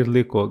ಲೇಯರಲ್ಲಿ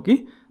ಇರ್ಲಿಕ್ಕೆ ಹೋಗಿ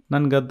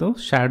ನನಗದು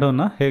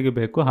ಶ್ಯಾಡೋನ ಹೇಗೆ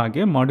ಬೇಕು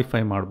ಹಾಗೆ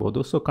ಮಾಡಿಫೈ ಮಾಡ್ಬೋದು.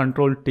 ಸೊ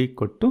ಕಂಟ್ರೋಲ್ ಟಿ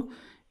ಕೊಟ್ಟು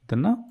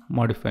ಇದನ್ನು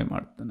ಮಾಡಿಫೈ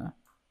ಮಾಡ್ತೇನೆ.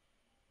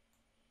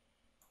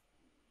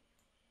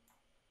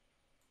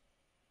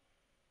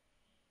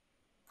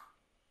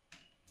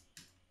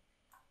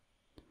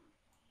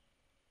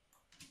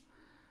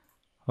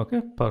 Okay,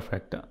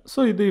 perfect. ಸೊ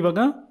ಇದು ಇವಾಗ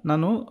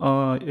ನಾನು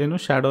ಏನು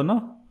ಶ್ಯಾಡೋನ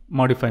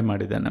ಮಾಡಿಫೈ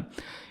ಮಾಡಿದ್ದೇನೆ.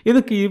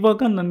 ಇದಕ್ಕೆ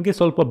ಇವಾಗ ನನಗೆ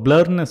ಸ್ವಲ್ಪ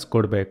ಬ್ಲರ್ನೆಸ್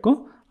ಕೊಡಬೇಕು.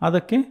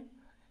 ಅದಕ್ಕೆ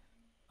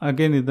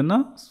ಅಗೇನ್ ಇದನ್ನು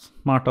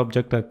smart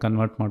ಆಬ್ಜೆಕ್ಟಾಗಿ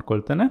convert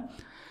ಮಾಡ್ಕೊಳ್ತೇನೆ.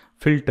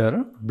 Filter,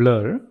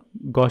 blur,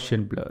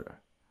 Gaussian blur.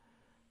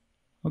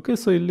 Okay,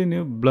 so ಇಲ್ಲಿ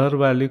ನೀವು ಬ್ಲರ್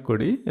ವ್ಯಾಲ್ಯೂ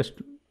ಕೊಡಿ,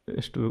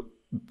 ಎಷ್ಟು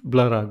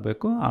ಬ್ಲರ್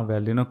ಆಗಬೇಕು ಆ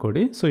ವ್ಯಾಲ್ಯೂನ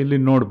ಕೊಡಿ. ಸೊ ಇಲ್ಲಿ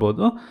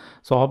ನೋಡ್ಬೋದು,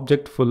 ಸೊ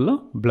ಆಬ್ಜೆಕ್ಟ್ ಫುಲ್ಲು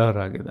ಬ್ಲರ್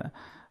ಆಗಿದೆ.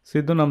 ಸೊ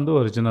ಇದು ನಮ್ಮದು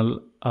ಒರಿಜಿನಲ್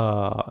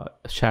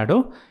ಶ್ಯಾಡೋ.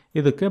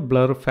 ಇದಕ್ಕೆ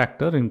ಬ್ಲರ್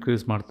ಫ್ಯಾಕ್ಟರ್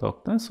ಇನ್ಕ್ರೀಸ್ ಮಾಡ್ತಾ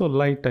ಹೋಗ್ತೇನೆ. ಸೊ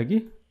ಲೈಟಾಗಿ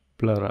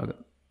ಬ್ಲರ್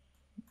ಆಗುತ್ತೆ.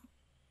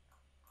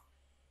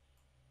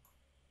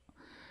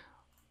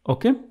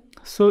 ಓಕೆ,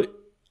 ಸೊ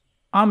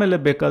ಆಮೇಲೆ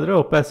ಬೇಕಾದರೆ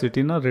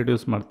ಒಪ್ಯಾಸಿಟಿನ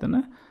ರಿಡ್ಯೂಸ್ ಮಾಡ್ತೇನೆ.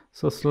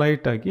 ಸೊ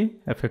ಸ್ಲೈಟಾಗಿ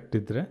ಎಫೆಕ್ಟ್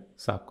ಇದ್ದರೆ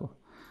ಸಾಕು.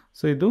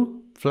 ಸೊ ಇದು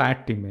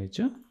ಫ್ಲ್ಯಾಟ್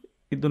ಇಮೇಜ್.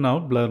 ಇದು ನಾವು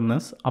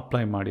ಬ್ಲರ್ನೆಸ್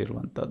ಅಪ್ಲೈ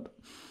ಮಾಡಿರುವಂಥದ್ದು.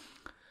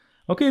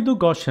 ಓಕೆ, ಇದು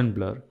Gaussian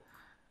blur.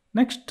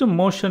 Next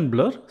motion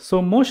blur. So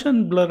motion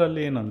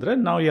ಬ್ಲರಲ್ಲಿ ಏನಂದರೆ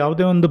ನಾವು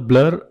ಯಾವುದೇ ಒಂದು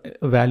ಬ್ಲರ್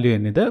ವ್ಯಾಲ್ಯೂ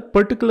ಏನಿದೆ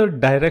ಪರ್ಟಿಕ್ಯುಲರ್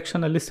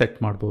ಡೈರೆಕ್ಷನಲ್ಲಿ ಸೆಟ್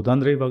ಮಾಡ್ಬೋದು.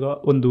 ಅಂದರೆ ಇವಾಗ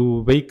ಒಂದು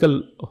ವೆಹಿಕಲ್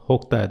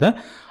ಹೋಗ್ತಾ ಇದೆ,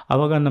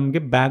 ಆವಾಗ ನಮಗೆ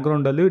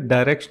ಬ್ಯಾಕ್ಗ್ರೌಂಡಲ್ಲಿ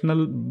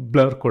ಡೈರೆಕ್ಷನಲ್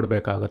ಬ್ಲರ್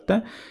ಕೊಡಬೇಕಾಗತ್ತೆ.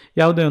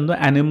 ಯಾವುದೇ ಒಂದು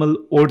ಆ್ಯನಿಮಲ್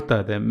ಓಡ್ತಾ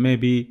ಇದೆ, ಮೇ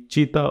ಬಿ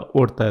ಚೀತಾ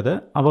ಓಡ್ತಾ ಇದೆ,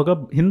 ಆವಾಗ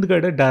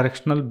ಹಿಂದ್ಗಡೆ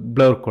ಡೈರೆಕ್ಷನಲ್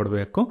ಬ್ಲರ್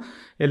ಕೊಡಬೇಕು.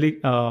 ಎಲ್ಲಿ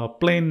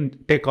ಪ್ಲೇನ್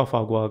ಟೇಕ್ ಆಫ್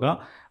ಆಗುವಾಗ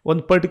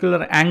ಒಂದು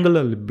ಪರ್ಟಿಕ್ಯುಲರ್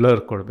ಆ್ಯಂಗಲಲ್ಲಿ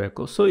ಬ್ಲರ್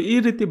ಕೊಡಬೇಕು. ಸೊ ಈ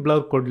ರೀತಿ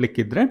ಬ್ಲರ್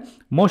ಕೊಡಲಿಕ್ಕಿದ್ರೆ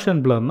ಮೋಷನ್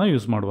ಬ್ಲರ್ನ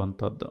ಯೂಸ್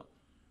ಮಾಡುವಂಥದ್ದು.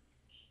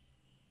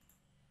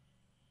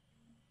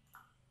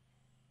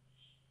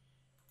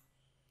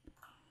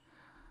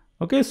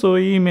 ಓಕೆ, ಸೊ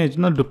ಈ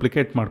ಇಮೇಜ್ನ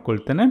ಡುಪ್ಲಿಕೇಟ್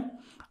ಮಾಡ್ಕೊಳ್ತೇನೆ.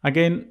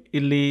 ಅಗೈನ್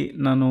ಇಲ್ಲಿ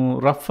ನಾನು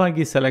ರಫ್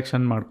ಆಗಿ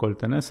selection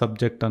ಮಾಡ್ಕೊಳ್ತೇನೆ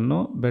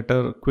ಸಬ್ಜೆಕ್ಟನ್ನು.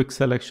 Better quick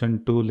selection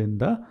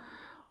ಟೂಲಿಂದ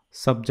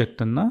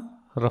ಸಬ್ಜೆಕ್ಟನ್ನು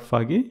rough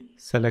ಆಗಿ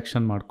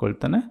selection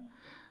ಮಾಡ್ಕೊಳ್ತೇನೆ.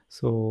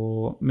 So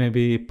may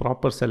be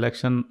proper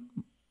selection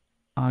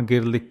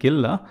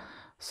ಆಗಿರಲಿಕ್ಕಿಲ್ಲ.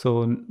 So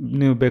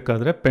ನೀವು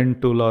ಬೇಕಾದರೆ ಪೆನ್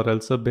ಟೂಲ್ ಆರ್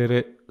ಎಲ್ಸ್ ಬೇರೆ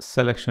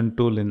ಸೆಲೆಕ್ಷನ್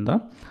ಟೂಲಿಂದ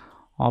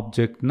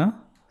ಆಬ್ಜೆಕ್ಟ್ನ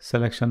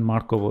ಸೆಲೆಕ್ಷನ್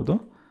ಮಾಡ್ಕೋಬೋದು.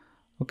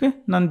 ಓಕೆ,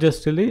 ನಾನು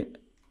ಜಸ್ಟ್ ಇಲ್ಲಿ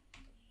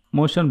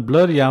ಮೋಷನ್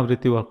ಬ್ಲರ್ ಯಾವ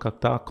ರೀತಿ ವರ್ಕ್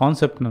ಆಗ್ತಾ ಆ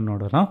ಕಾನ್ಸೆಪ್ಟನ್ನ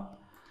ನೋಡೋಣ.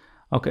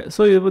 ಓಕೆ,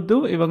 ಸೊ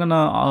ಇವಾಗ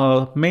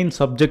ಮೇನ್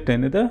ಸಬ್ಜೆಕ್ಟ್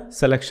ಏನಿದೆ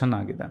ಸೆಲೆಕ್ಷನ್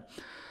ಆಗಿದೆ.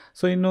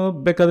 ಸೊ ಇನ್ನು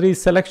ಬೇಕಾದರೆ ಈ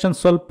ಸೆಲೆಕ್ಷನ್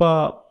ಸ್ವಲ್ಪ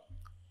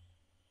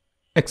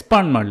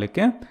ಎಕ್ಸ್ಪಾಂಡ್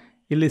ಮಾಡಲಿಕ್ಕೆ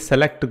ಇಲ್ಲಿ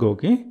ಸೆಲೆಕ್ಟ್ಗೆ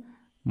ಹೋಗಿ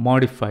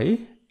modify,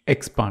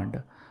 expand.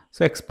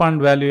 So expand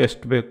value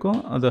ಎಷ್ಟು ಬೇಕು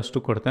ಅದಷ್ಟು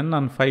ಕೊಡ್ತೇನೆ.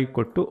 ನಾನು 5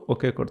 ಕೊಟ್ಟು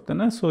ಓಕೆ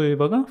ಕೊಡ್ತೇನೆ. ಸೊ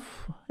ಇವಾಗ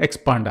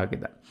ಎಕ್ಸ್ಪಾಂಡ್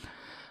ಆಗಿದೆ.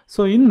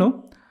 ಸೊ ಇನ್ನು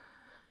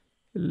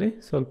ಇಲ್ಲಿ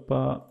ಸ್ವಲ್ಪ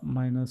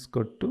ಮೈನಸ್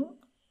ಕೊಟ್ಟು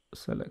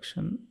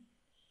ಸೆಲೆಕ್ಷನ್.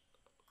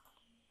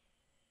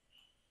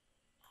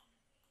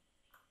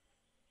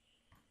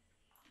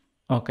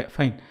 Okay,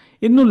 fine.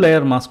 ಇನ್ನು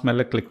ಲೇಯರ್ ಮಾಸ್ಕ್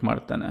ಮೇಲೆ ಕ್ಲಿಕ್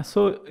ಮಾಡ್ತೇನೆ. ಸೊ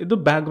ಇದು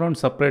ಬ್ಯಾಕ್ಗ್ರೌಂಡ್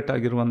ಸಪ್ರೇಟ್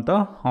ಆಗಿರುವಂಥ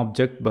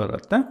ಆಬ್ಜೆಕ್ಟ್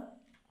ಬರುತ್ತೆ.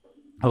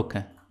 ಓಕೆ,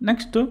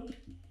 ನೆಕ್ಸ್ಟು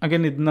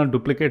ಅಗೇನ್ ಇದನ್ನ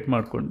ಡುಪ್ಲಿಕೇಟ್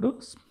ಮಾಡಿಕೊಂಡು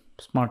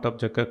ಸ್ಮಾರ್ಟ್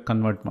ಆಬ್ಜೆಕ್ಟಾಗಿ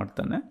ಕನ್ವರ್ಟ್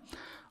ಮಾಡ್ತಾನೆ.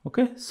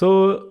 ಓಕೆ, ಸೊ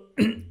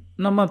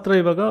ನಮ್ಮ ಹತ್ರ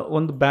ಇವಾಗ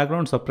ಒಂದು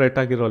ಬ್ಯಾಕ್ಗ್ರೌಂಡ್ ಸಪ್ರೇಟ್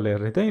ಆಗಿರೋ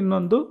ಲೇಯರ್ ಇದೆ,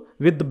 ಇನ್ನೊಂದು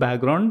with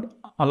background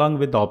along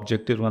with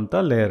object ಇರುವಂಥ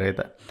ಲೇಯರ್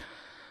ಇದೆ.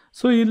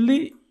 ಸೊ ಇಲ್ಲಿ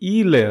ಈ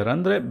ಲೇಯರ್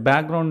ಅಂದರೆ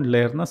ಬ್ಯಾಕ್ಗ್ರೌಂಡ್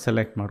ಲೇಯರ್ನ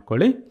ಸೆಲೆಕ್ಟ್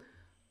ಮಾಡ್ಕೊಳ್ಳಿ.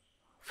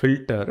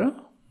 Filter,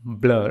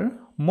 blur,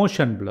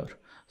 motion blur.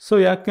 So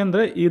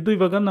ಯಾಕೆಂದರೆ ಇದು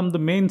ಇವಾಗ ನಮ್ಮದು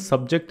ಮೇನ್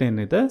ಸಬ್ಜೆಕ್ಟ್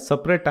ಏನಿದೆ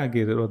ಸಪ್ರೇಟ್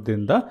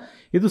ಆಗಿರೋದ್ರಿಂದ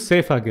ಇದು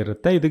ಸೇಫ್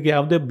ಆಗಿರುತ್ತೆ. ಇದಕ್ಕೆ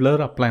ಯಾವುದೇ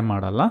ಬ್ಲರ್ ಅಪ್ಲೈ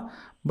ಮಾಡಲ್ಲ.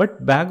 But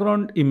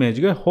background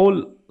ಇಮೇಜ್ಗೆ hole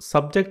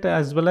subject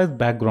as well as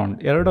background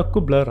ಎರಡಕ್ಕೂ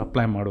ಬ್ಲರ್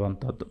ಅಪ್ಲೈ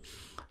ಮಾಡುವಂಥದ್ದು.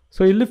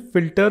 ಸೊ ಇಲ್ಲಿ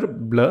filter,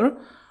 blur,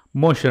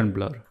 motion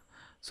blur.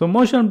 So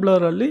motion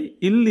ಬ್ಲರಲ್ಲಿ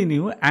ಇಲ್ಲಿ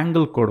ನೀವು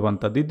ಆ್ಯಂಗಲ್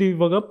ಕೊಡುವಂಥದ್ದು. ಇದು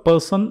ಇವಾಗ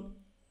ಪರ್ಸನ್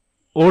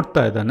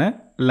ಓಡ್ತಾ ಇದ್ದಾನೆ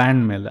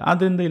ಲ್ಯಾಂಡ್ ಮೇಲೆ,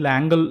 ಆದ್ದರಿಂದ ಇಲ್ಲಿ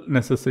ಆ್ಯಂಗಲ್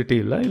ನೆಸೆಸಿಟಿ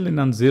ಇಲ್ಲ. ಇಲ್ಲಿ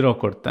ನಾನು 0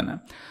 ಕೊಡ್ತೇನೆ.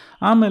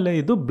 ಆಮೇಲೆ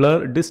ಇದು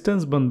ಬ್ಲರ್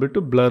ಡಿಸ್ಟೆನ್ಸ್ ಬಂದುಬಿಟ್ಟು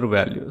ಬ್ಲರ್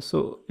ವ್ಯಾಲ್ಯೂ. ಸೊ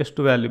ಎಷ್ಟು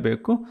ವ್ಯಾಲ್ಯೂ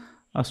ಬೇಕು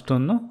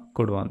ಅಷ್ಟನ್ನು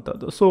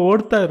ಕೊಡುವಂಥದ್ದು. ಸೊ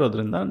ಓಡ್ತಾ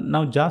ಇರೋದ್ರಿಂದ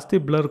ನಾವು ಜಾಸ್ತಿ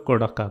ಬ್ಲರ್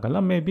ಕೊಡೋಕ್ಕಾಗಲ್ಲ,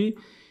 ಮೇ ಬಿ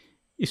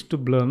ಇಷ್ಟು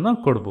ಬ್ಲರ್ನ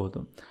ಕೊಡ್ಬೋದು.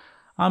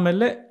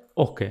 ಆಮೇಲೆ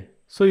ಓಕೆ,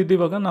 ಸೊ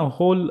ಇದಿವಾಗ ನಾವು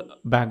ಹೋಲ್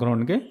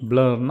ಬ್ಯಾಕ್ಗ್ರೌಂಡ್ಗೆ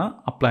ಬ್ಲರ್ನ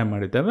ಅಪ್ಲೈ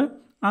ಮಾಡಿದ್ದೇವೆ.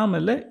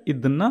 ಆಮೇಲೆ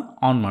ಇದನ್ನು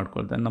ಆನ್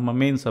ಮಾಡ್ಕೊಳ್ತೇನೆ, ನಮ್ಮ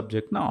ಮೇನ್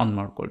ಸಬ್ಜೆಕ್ಟ್ನ ಆನ್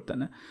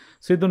ಮಾಡ್ಕೊಳ್ತೇನೆ.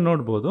 ಸೊ ಇದು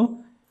ನೋಡ್ಬೋದು.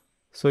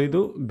 ಸೊ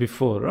ಇದು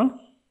ಬಿಫೋರ್,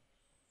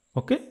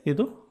 ಓಕೆ,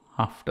 ಇದು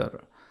ಆಫ್ಟರ್.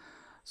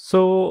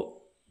 ಸೊ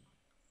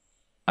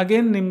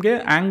ಅಗೇನ್ ನಿಮಗೆ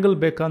ಆ್ಯಂಗಲ್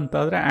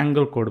ಬೇಕಂತಾದರೆ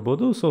ಆ್ಯಂಗಲ್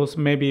ಕೊಡ್ಬೋದು. ಸೊ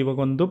ಮೇ ಬಿ ಇವಾಗ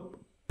ಒಂದು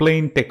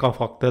ಪ್ಲೇನ್ ಟೇಕ್ ಆಫ್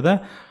ಆಗ್ತದೆ,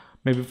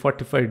 may be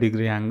 45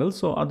 degree angle.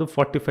 So ಅದು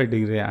 45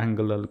 ಡಿಗ್ರಿ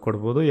ಆ್ಯಂಗಲಲ್ಲಿ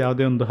ಕೊಡ್ಬೋದು.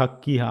 ಯಾವುದೇ ಒಂದು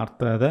ಹಕ್ಕಿ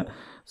ಹಾರ್ತಾ ಇದೆ,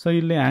 ಸೊ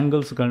ಇಲ್ಲಿ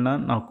ಆ್ಯಂಗಲ್ಸ್ಗಳನ್ನ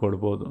ನಾವು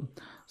ಕೊಡ್ಬೋದು.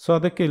 ಸೊ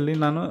ಅದಕ್ಕೆ ಇಲ್ಲಿ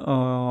ನಾನು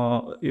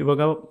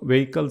ಇವಾಗ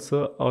vehicles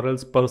are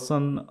else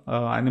person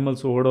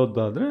animals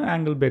ಓಡೋದಾದರೆ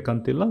angle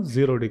ಬೇಕಂತಿಲ್ಲ,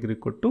 0 degree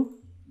ಕೊಟ್ಟು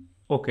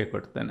ಓಕೆ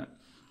ಕೊಡ್ತೇನೆ.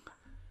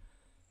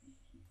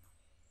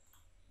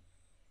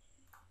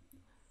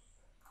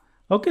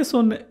 ಓಕೆ, ಸೊ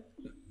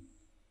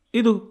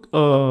ಇದು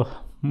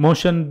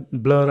ಮೋಷನ್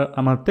ಬ್ಲರ್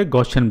ಮತ್ತು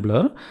ಗಾಷನ್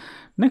ಬ್ಲರ್.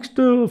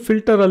 ನೆಕ್ಸ್ಟು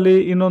ಫಿಲ್ಟರಲ್ಲಿ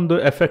ಇನ್ನೊಂದು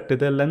ಎಫೆಕ್ಟ್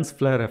ಇದೆ, ಲೆನ್ಸ್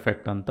ಫ್ಲೇರ್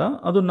ಎಫೆಕ್ಟ್ ಅಂತ.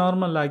 ಅದು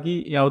ನಾರ್ಮಲ್ ಆಗಿ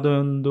ಯಾವುದೋ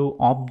ಒಂದು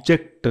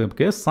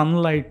ಆಬ್ಜೆಕ್ಟ್ಗೆ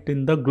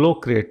ಸನ್ಲೈಟಿಂದ ಗ್ಲೋ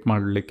ಕ್ರಿಯೇಟ್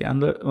ಮಾಡಲಿಕ್ಕೆ,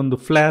 ಅಂದರೆ ಒಂದು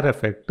ಫ್ಲೇರ್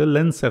ಎಫೆಕ್ಟ್,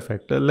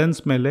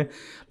 ಲೆನ್ಸ್ ಮೇಲೆ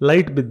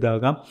ಲೈಟ್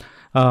ಬಿದ್ದಾಗ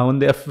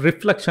ಒಂದು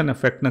ರಿಫ್ಲೆಕ್ಷನ್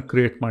ಎಫೆಕ್ಟ್ನ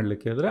ಕ್ರಿಯೇಟ್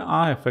ಮಾಡಲಿಕ್ಕೆ ಇದ್ದರೆ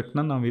ಆ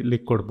ಎಫೆಕ್ಟ್ನ ನಾವು ಇಲ್ಲಿ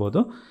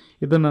ಕೊಡ್ಬೋದು.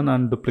 ಇದನ್ನು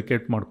ನಾನು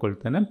ಡುಪ್ಲಿಕೇಟ್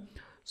ಮಾಡ್ಕೊಳ್ತೇನೆ.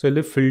 ಸೊ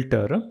ಇಲ್ಲಿ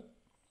ಫಿಲ್ಟರ್,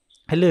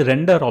 ಇಲ್ಲಿ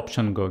ರೆಂಡರ್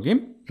ಆಪ್ಷನ್ಗೆ ಹೋಗಿ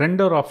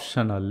ರೆಂಡರ್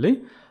ಆಪ್ಷನಲ್ಲಿ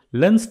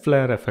ಲೆನ್ಸ್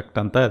ಫ್ಲೇರ್ ಎಫೆಕ್ಟ್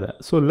ಅಂತ ಇದೆ.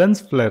 ಸೊ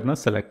ಲೆನ್ಸ್ ಫ್ಲೇರ್ನ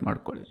ಸೆಲೆಕ್ಟ್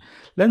ಮಾಡ್ಕೊಳ್ಳಿ.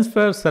 ಲೆನ್ಸ್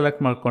ಫ್ಲೇರ್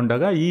ಸೆಲೆಕ್ಟ್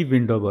ಮಾಡ್ಕೊಂಡಾಗ ಈ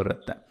ವಿಂಡೋ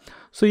ಬರುತ್ತೆ.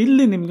 ಸೊ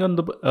ಇಲ್ಲಿ ನಿಮಗೆ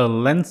ಒಂದು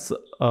ಲೆನ್ಸ್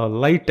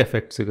ಲೈಟ್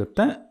ಎಫೆಕ್ಟ್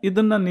ಸಿಗುತ್ತೆ.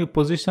 ಇದನ್ನು ನೀವು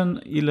ಪೊಸಿಷನ್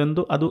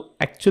ಇಲ್ಲೊಂದು, ಅದು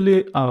ಆ್ಯಕ್ಚುಲಿ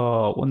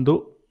ಒಂದು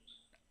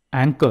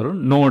ಆ್ಯಂಕರ್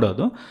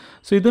ನೋಡೋದು.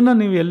 ಸೊ ಇದನ್ನು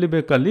ನೀವು ಎಲ್ಲಿ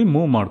ಬೇಕಲ್ಲಿ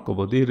ಮೂವ್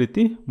ಮಾಡ್ಕೋಬೋದು, ಈ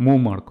ರೀತಿ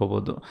ಮೂವ್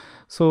ಮಾಡ್ಕೋಬೋದು.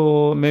 ಸೊ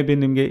ಮೇ ಬಿ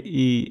ನಿಮಗೆ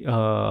ಈ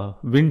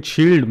ವಿಂಡ್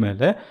ಶೀಲ್ಡ್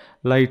ಮೇಲೆ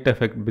ಲೈಟ್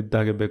ಎಫೆಕ್ಟ್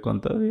ಬಿದ್ದಾಗೆ ಬೇಕು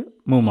ಅಂತ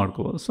ಮೂವ್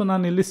ಮಾಡ್ಕೋಬೋದು. ಸೊ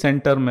ನಾನು ಇಲ್ಲಿ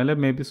ಸೆಂಟರ್ ಮೇಲೆ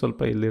ಮೇ ಬಿ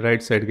ಸ್ವಲ್ಪ ಇಲ್ಲಿ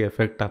ರೈಟ್ ಸೈಡ್ಗೆ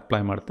ಎಫೆಕ್ಟ್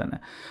ಅಪ್ಲೈ ಮಾಡ್ತೇನೆ.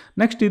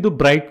 ನೆಕ್ಸ್ಟ್ ಇದು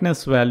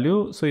ಬ್ರೈಟ್ನೆಸ್ ವ್ಯಾಲ್ಯೂ.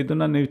 ಸೊ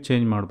ಇದನ್ನು ನೀವು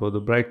ಚೇಂಜ್ ಮಾಡ್ಬೋದು,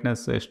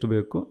 ಬ್ರೈಟ್ನೆಸ್ ಎಷ್ಟು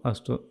ಬೇಕು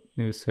ಅಷ್ಟು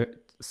ನೀವು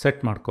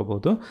ಸೆಟ್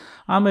ಮಾಡ್ಕೋಬೋದು.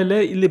 ಆಮೇಲೆ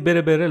ಇಲ್ಲಿ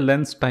ಬೇರೆ ಬೇರೆ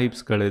ಲೆನ್ಸ್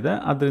ಟೈಪ್ಸ್ಗಳಿದೆ,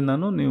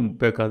 ಅದರಿಂದನೂ ನೀವು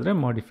ಬೇಕಾದರೆ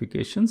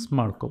ಮಾಡಿಫಿಕೇಷನ್ಸ್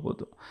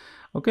ಮಾಡ್ಕೋಬೋದು.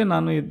 ಓಕೆ,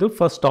 ನಾನು ಇದು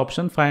first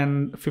option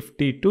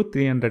 550 to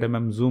 300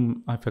 mm zoom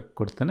effect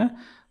ಕೊಡ್ತೇನೆ.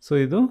 ಸೊ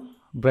ಇದು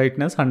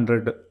ಬ್ರೈಟ್ನೆಸ್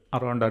 100,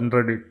 ಅರೌಂಡ್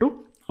 100 ಇಟ್ಟು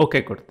ಓಕೆ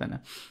ಕೊಡ್ತೇನೆ.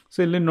 ಸೊ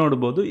ಇಲ್ಲಿ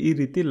ನೋಡ್ಬೋದು ಈ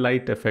ರೀತಿ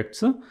ಲೈಟ್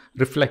ಎಫೆಕ್ಟ್ಸ್,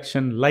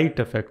 ರಿಫ್ಲೆಕ್ಷನ್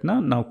ಲೈಟ್ ಎಫೆಕ್ಟ್ನ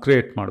ನಾವು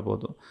ಕ್ರಿಯೇಟ್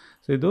ಮಾಡ್ಬೋದು.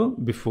 ಸೊ ಇದು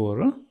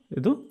ಬಿಫೋರ್,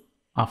 ಇದು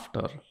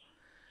ಆಫ್ಟರ್.